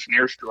lot of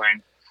engineers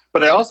join,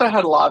 but I also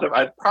had I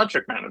had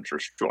project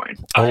managers join.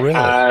 Oh, really?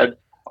 I had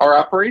our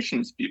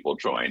operations people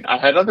join. I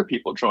had other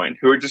people join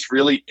who are just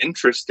really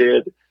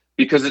interested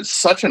because it's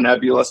such a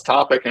nebulous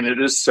topic and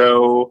it is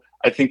so,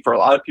 I think, for a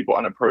lot of people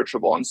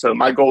unapproachable. And so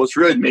my goal is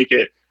really to make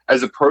it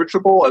as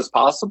approachable as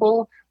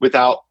possible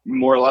without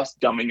more or less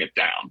dumbing it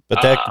down.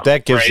 But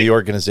that gives the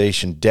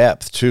organization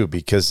depth too,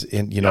 because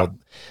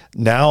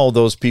now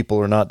those people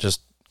are not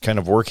just kind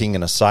of working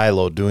in a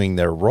silo doing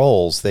their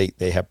roles.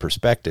 They have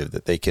perspective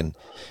that they can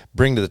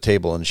bring to the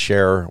table and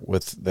share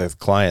with the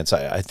clients.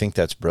 I think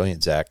that's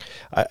brilliant, Zach.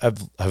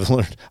 I've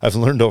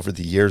learned over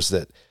the years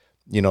that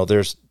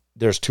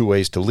there's two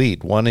ways to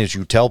lead. One is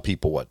you tell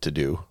people what to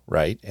do,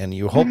 right? And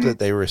you hope that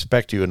they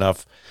respect you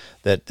enough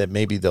that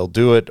maybe they'll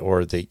do it,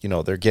 or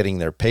they're getting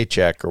their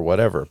paycheck or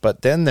whatever.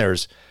 But then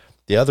there's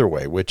the other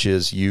way, which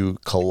is you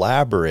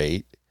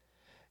collaborate,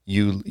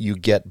 you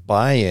get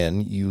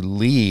buy-in, you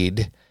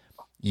lead,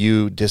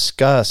 you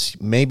discuss,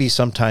 maybe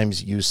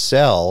sometimes you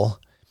sell.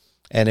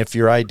 And if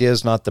your idea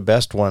is not the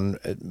best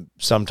one,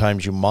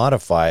 sometimes you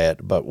modify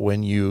it. But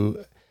when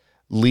you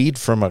lead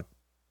from a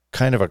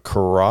kind of a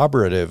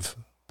corroborative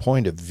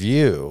point of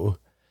view,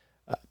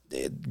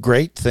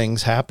 great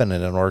things happen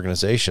in an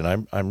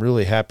organization. I'm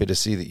really happy to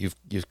see that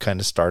you've kind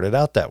of started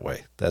out that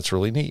way. That's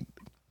really neat.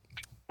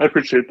 I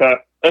appreciate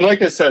that. And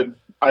like I said,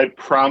 I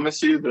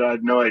promise you that I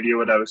had no idea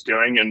what I was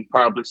doing, and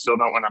probably still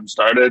don't when I'm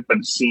started, but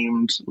it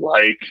seemed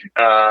like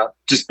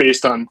just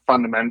based on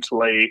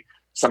fundamentally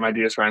some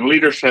ideas around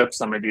leadership,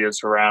 some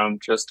ideas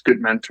around just good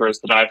mentors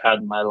that I've had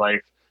in my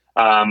life.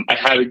 I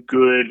had a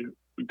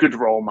good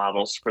role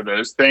models for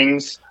those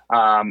things.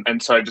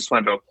 And so I just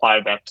wanted to apply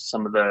that to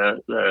some of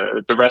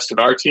the rest of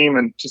our team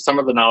and to some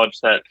of the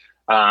knowledge that,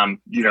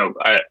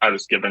 I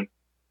was given.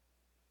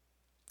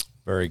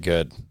 Very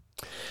good.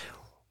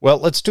 Well,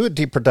 let's do a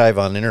deeper dive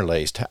on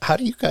Interlaced. How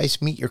do you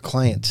guys meet your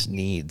clients'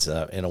 needs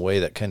in a way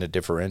that kind of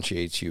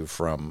differentiates you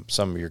from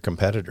some of your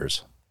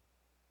competitors?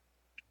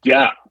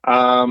 Yeah.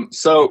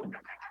 So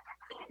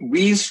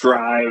we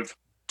strive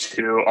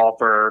to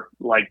offer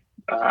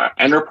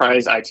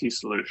enterprise IT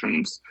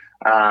solutions,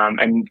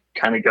 and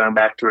kind of going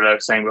back to what I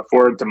was saying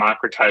before,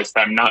 democratize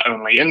them not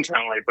only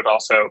internally, but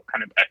also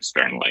kind of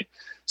externally.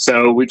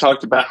 So we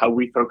talked about how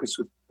we focus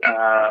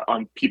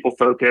on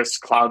people-focused,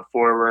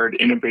 cloud-forward,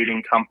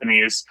 innovating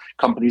companies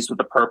with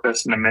a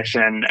purpose and a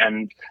mission,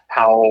 and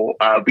how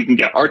we can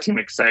get our team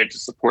excited to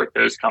support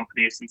those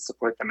companies and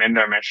support them in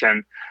their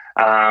mission.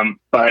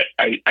 But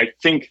I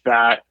think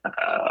that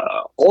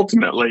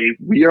ultimately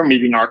we are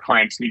meeting our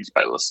clients' needs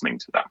by listening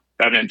to them.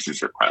 That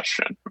answers your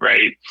question,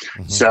 right?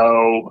 Mm-hmm.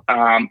 So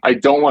I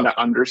don't want to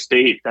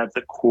understate that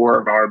the core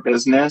of our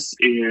business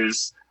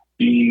is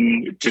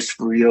being just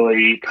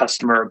really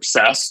customer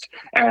obsessed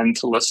and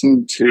to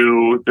listen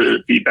to the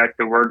feedback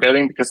that we're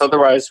getting, because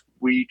otherwise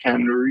we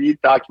can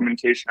read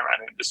documentation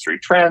around industry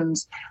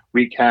trends.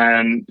 We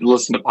can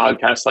listen to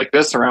podcasts like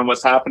this around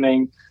what's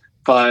happening,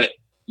 but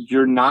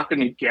you're not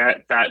going to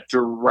get that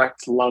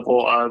direct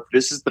level of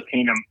this is the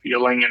pain I'm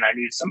feeling and I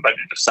need somebody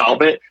to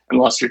solve it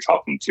unless you're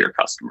talking to your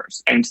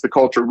customers. And it's the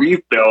culture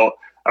we've built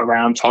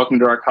around talking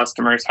to our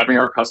customers, having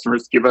our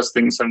customers give us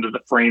things under the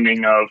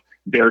framing of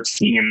their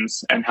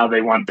teams and how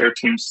they want their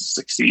teams to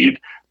succeed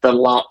that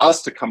allow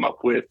us to come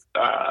up with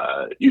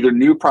either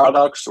new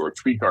products or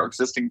tweak our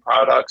existing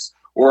products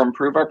or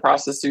improve our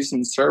processes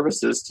and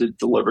services to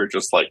deliver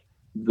just like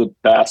the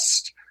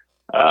best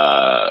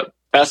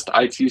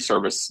IT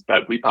service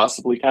that we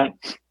possibly can.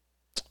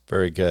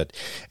 Very good.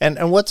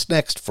 And what's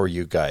next for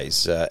you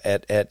guys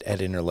at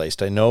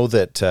Interlaced? I know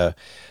that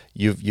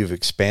you've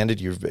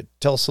expanded.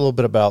 Tell us a little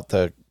bit about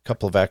the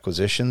couple of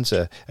acquisitions.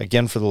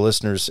 Again, for the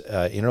listeners,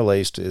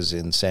 Interlaced is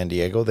in San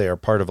Diego. They are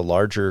part of a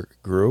larger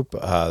group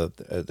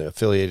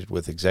affiliated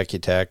with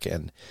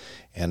Executech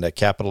and a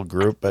Capital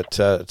Group. But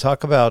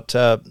talk about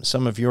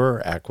some of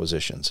your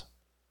acquisitions.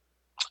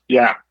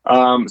 Yeah.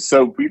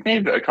 So we've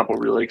made a couple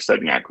really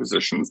exciting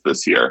acquisitions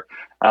this year,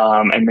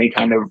 and they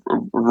kind of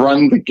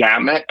run the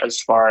gamut as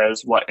far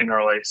as what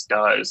Interlaced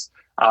does.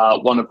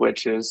 One of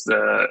which is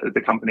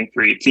the company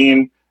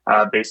 318,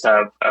 based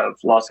out of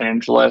Los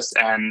Angeles,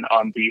 and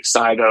on the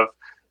side of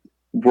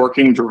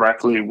working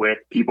directly with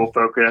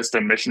people-focused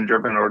and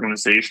mission-driven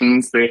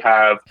organizations, they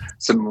have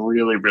some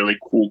really, really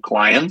cool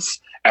clients,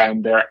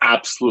 and they're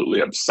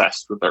absolutely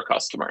obsessed with their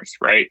customers,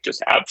 right?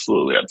 Just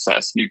absolutely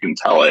obsessed. You can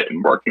tell it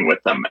in working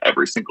with them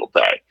every single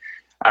day.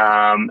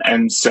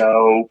 And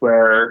so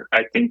where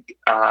I think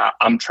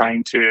I'm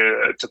trying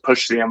to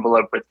push the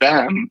envelope with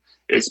them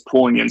is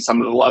pulling in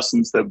some of the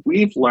lessons that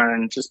we've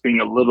learned just being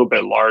a little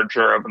bit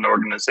larger of an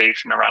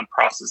organization around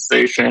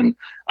processization,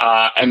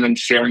 and then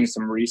sharing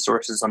some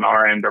resources on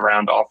our end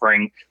around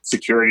offering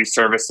security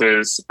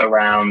services,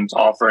 around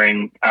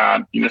offering,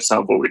 some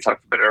of what we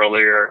talked about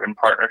earlier in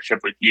partnership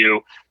with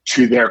you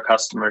to their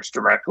customers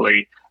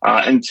directly,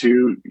 and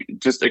to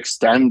just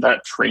extend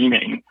that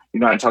training.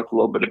 I talked a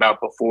little bit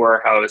about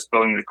before how it's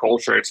building the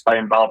culture. It's by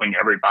involving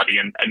everybody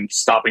and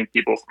stopping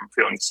people from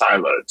feeling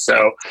siloed.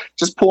 So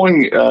just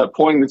pulling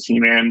the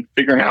team in,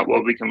 figuring out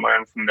what we can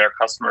learn from their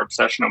customer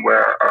obsession and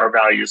where our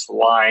values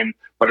align,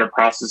 but our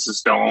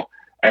processes don't,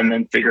 and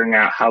then figuring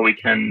out how we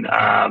can,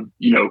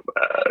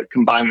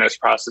 combine those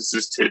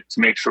processes to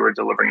make sure we're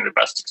delivering the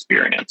best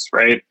experience,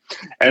 right?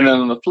 And then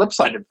on the flip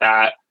side of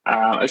that,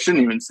 I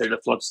shouldn't even say the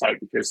flip side,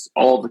 because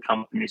all of the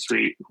companies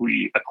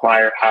we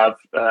acquire have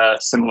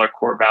similar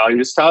core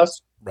values to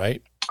us.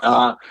 Right.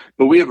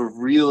 But we have a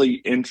really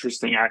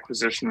interesting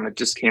acquisition that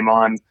just came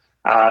on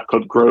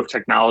called Grove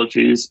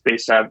Technologies,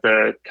 based out of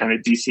the kind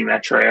of DC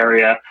metro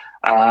area.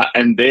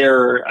 And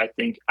they're, I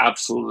think,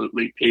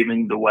 absolutely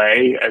paving the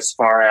way as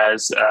far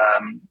as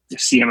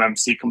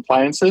CMMC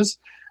compliances,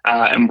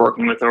 and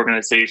working with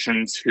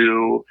organizations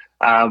who,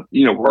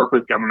 work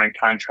with government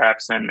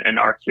contracts and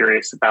are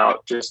curious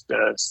about just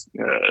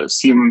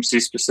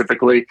CMMC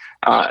specifically,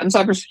 and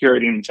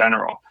cybersecurity in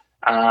general.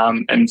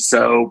 And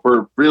so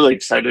we're really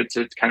excited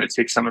to kind of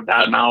take some of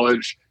that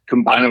knowledge,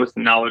 combine it with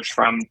the knowledge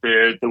from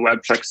the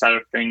WebCheck side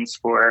of things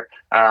for,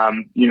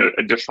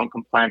 additional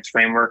compliance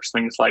frameworks,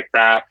 things like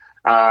that.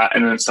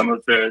 And then some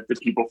of the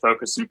people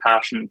focus and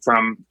passion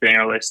from the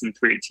Interlaced and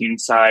 318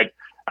 side,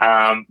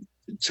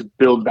 to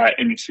build that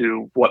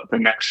into what the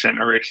next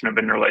generation of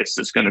Interlaced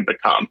is going to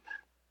become.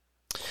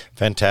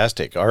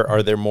 Fantastic.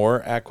 Are there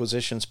more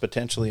acquisitions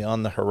potentially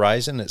on the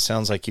horizon? It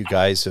sounds like you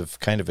guys have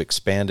kind of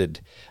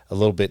expanded a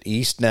little bit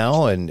east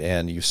now,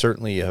 and you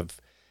certainly have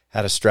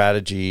had a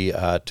strategy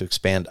to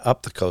expand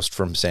up the coast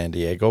from San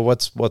Diego.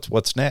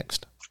 What's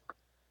next?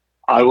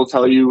 I will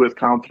tell you with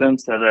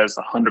confidence that is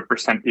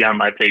 100% beyond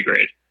my pay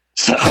grade.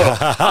 So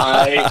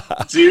I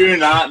do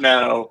not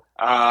know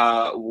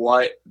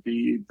what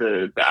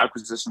the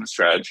acquisition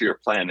strategy or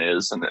plan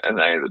is, and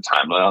any of the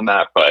timeline on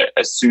that. But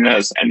as soon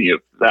as any of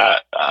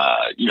that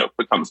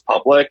becomes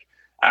public,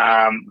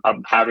 I'm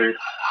happy to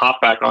hop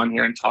back on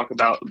here and talk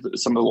about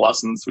some of the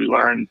lessons we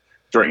learned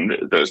during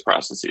those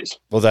processes.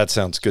 Well, that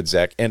sounds good,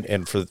 Zach.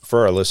 And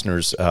for our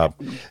listeners,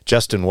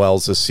 Justin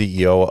Wells, the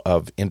CEO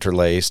of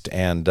Interlaced,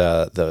 and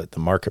the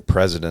market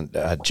president,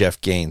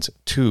 Jeff Gaines,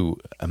 two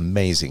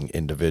amazing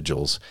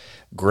individuals,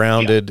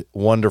 grounded,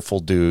 wonderful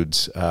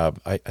dudes.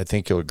 I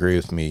think you'll agree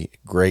with me.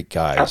 Great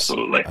guys,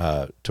 absolutely,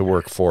 to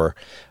work for.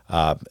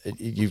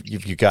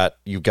 You've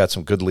got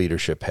some good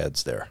leadership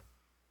heads there.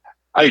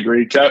 I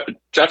agree.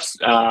 Jeff's,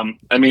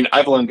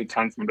 I've learned a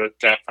ton from both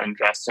Jeff and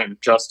Justin.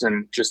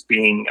 Justin just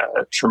being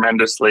a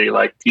tremendously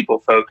people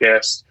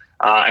focused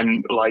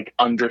and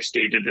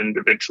understated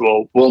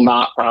individual. Will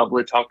not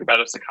probably talk about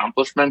his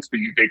accomplishments,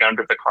 but you dig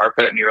under the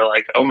carpet and you're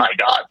like, oh my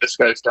God, this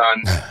guy's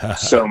done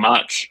so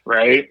much,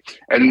 right?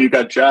 And then you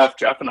got Jeff.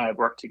 Jeff and I have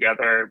worked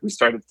together. We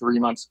started 3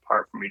 months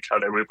apart from each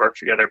other. We've worked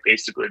together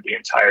basically the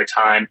entire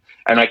time.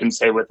 And I can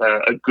say with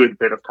a good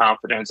bit of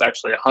confidence,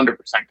 actually 100%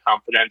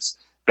 confidence,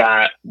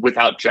 that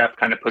without Jeff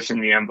kind of pushing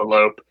the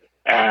envelope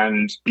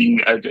and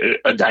being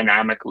a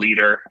dynamic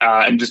leader,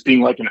 and just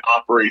being like an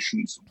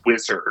operations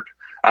wizard,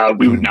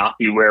 we would not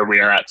be where we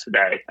are at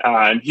today.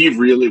 And he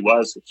really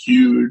was a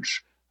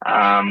huge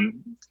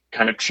kind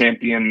of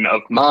champion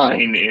of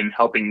mine in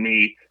helping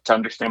me to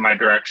understand my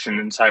direction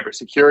in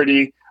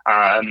cybersecurity,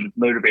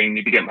 motivating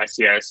me to get my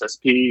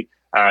CISSP,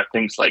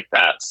 things like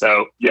that.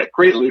 So yeah,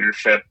 great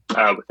leadership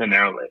within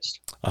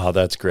Interlaced. Oh,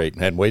 that's great.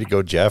 And way to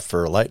go, Jeff,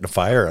 for lighting a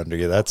fire under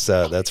you. That's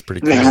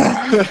pretty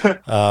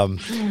cool.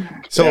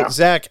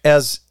 Zach,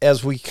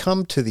 as we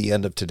come to the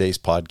end of today's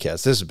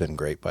podcast, this has been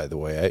great, by the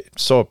way. I'm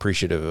so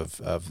appreciative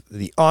of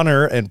the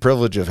honor and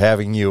privilege of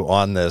having you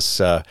on this.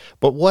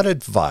 But what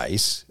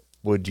advice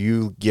would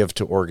you give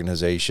to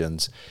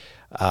organizations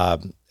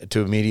to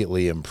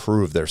immediately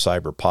improve their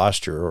cyber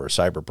posture or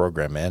cyber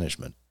program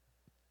management?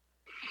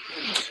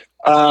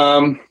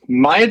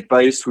 My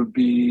advice would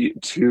be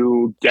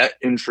to get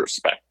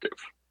introspective,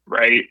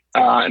 right?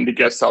 And to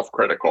get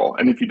self-critical.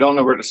 And if you don't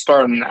know where to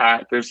start on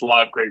that, there's a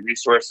lot of great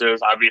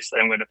resources. Obviously,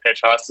 I'm going to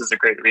pitch us as a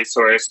great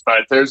resource,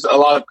 but there's a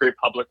lot of great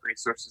public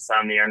resources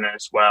on the internet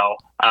as well,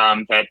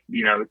 that,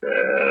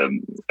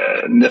 the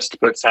NIST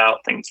puts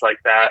out, things like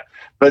that.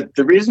 But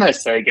the reason I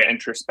say get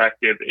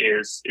introspective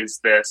is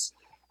this.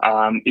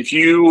 If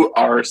you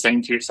are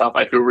saying to yourself,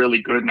 I feel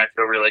really good and I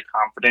feel really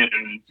confident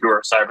in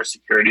your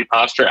cybersecurity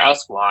posture,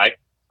 ask why,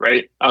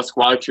 right? Ask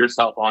why to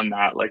yourself on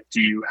that.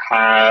 Do you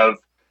have,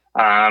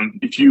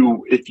 if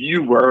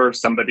you were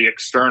somebody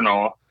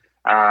external,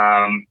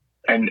 and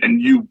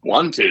you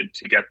wanted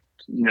to get,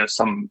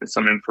 some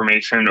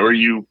information, or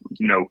you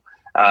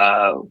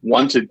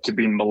wanted to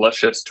be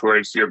malicious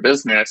towards your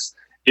business,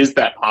 is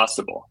that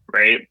possible,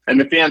 right? And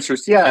if the answer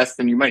is yes,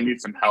 then you might need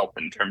some help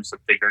in terms of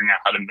figuring out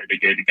how to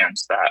mitigate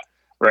against that.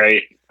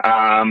 right?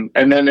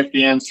 And then if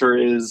the answer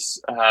is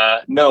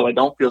no, I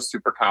don't feel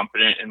super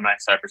confident in my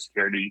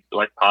cybersecurity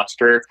like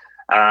posture,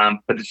 but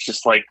it's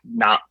just like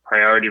not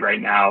priority right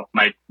now.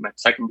 My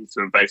second piece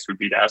of advice would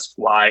be to ask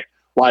why.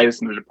 Why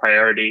isn't it a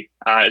priority?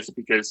 Is it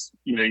because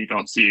you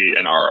don't see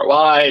an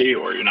ROI,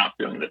 or you're not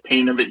feeling the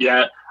pain of it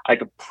yet? I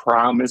could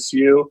promise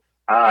you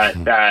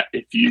that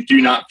if you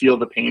do not feel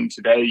the pain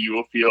today, you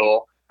will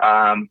feel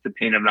the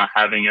pain of not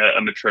having a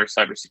mature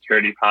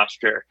cybersecurity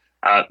posture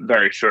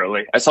very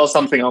shortly. I saw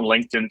something on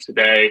LinkedIn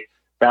today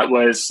that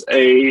was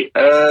I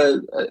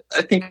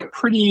think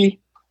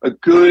a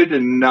good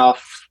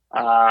enough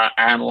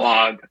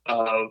analog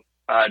of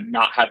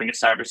not having a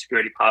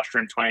cybersecurity posture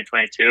in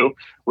 2022,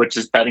 which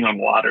is betting on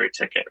a lottery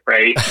ticket,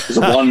 right? There's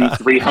a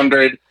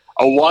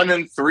 1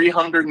 in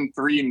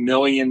 303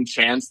 million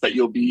chance that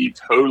you'll be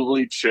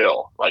totally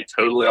chill, like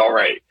totally all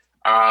right.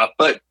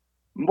 But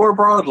more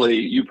broadly,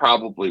 you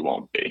probably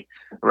won't be,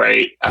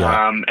 right?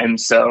 Yeah. And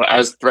so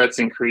as threats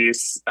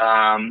increase,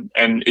 and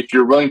if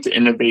you're willing to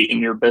innovate in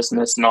your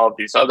business in all of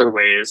these other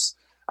ways,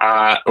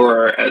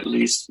 or at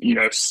least,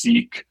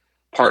 seek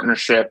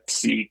partnership,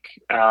 seek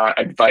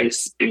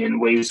advice in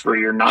ways where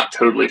you're not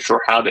totally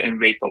sure how to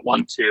innovate but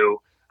want to,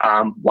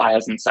 why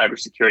hasn't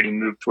cybersecurity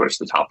moved towards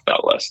the top of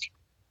that list?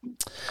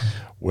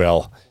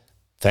 Well,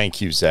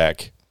 thank you,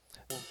 Zach.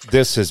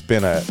 This has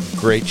been a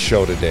great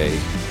show today.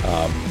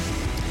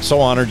 So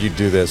honored you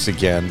do this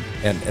again.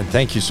 And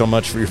thank you so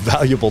much for your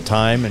valuable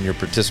time and your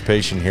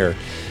participation here.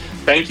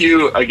 Thank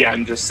you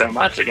again just so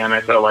much. Again,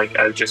 I feel like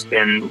I've just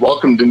been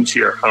welcomed into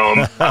your home,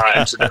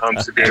 into the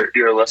homes of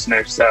your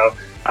listeners. So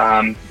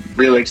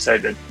really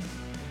excited.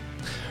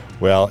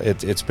 Well,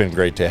 it's been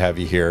great to have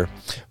you here.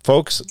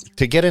 Folks,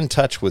 to get in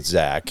touch with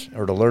Zach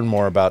or to learn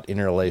more about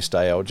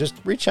Interlaced.io, just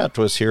reach out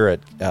to us here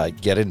at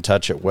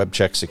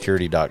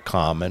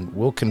getintouch@webchecksecurity.com, and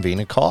we'll convene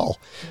a call.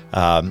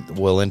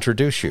 We'll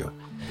introduce you.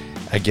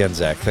 Again,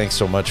 Zach, thanks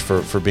so much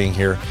for being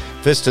here.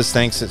 Vista's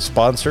thanks its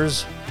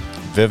sponsors,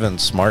 Vivint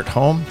Smart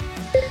Home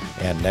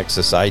and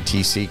Nexus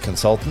ITC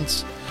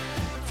Consultants.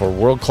 For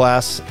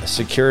world-class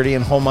security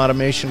and home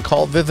automation,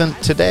 call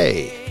Vivint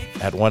today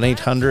at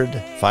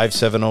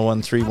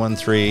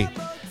 1-800-570-1313.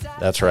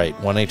 That's right,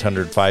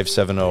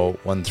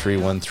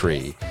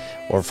 1-800-570-1313.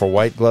 Or for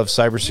white glove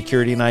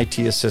cybersecurity and IT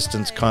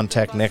assistance,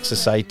 contact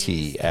Nexus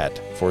IT at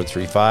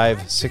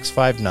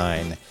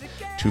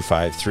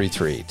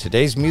 435-659-2533.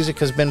 Today's music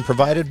has been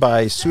provided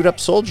by Suit Up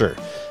Soldier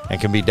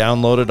and can be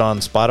downloaded on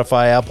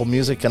Spotify, Apple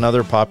Music, and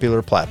other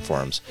popular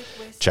platforms.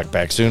 Check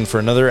back soon for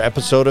another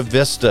episode of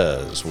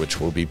Vistas,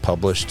 which will be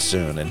published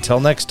soon.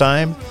 Until next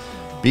time,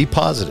 be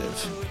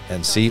positive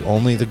and see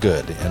only the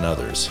good in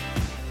others.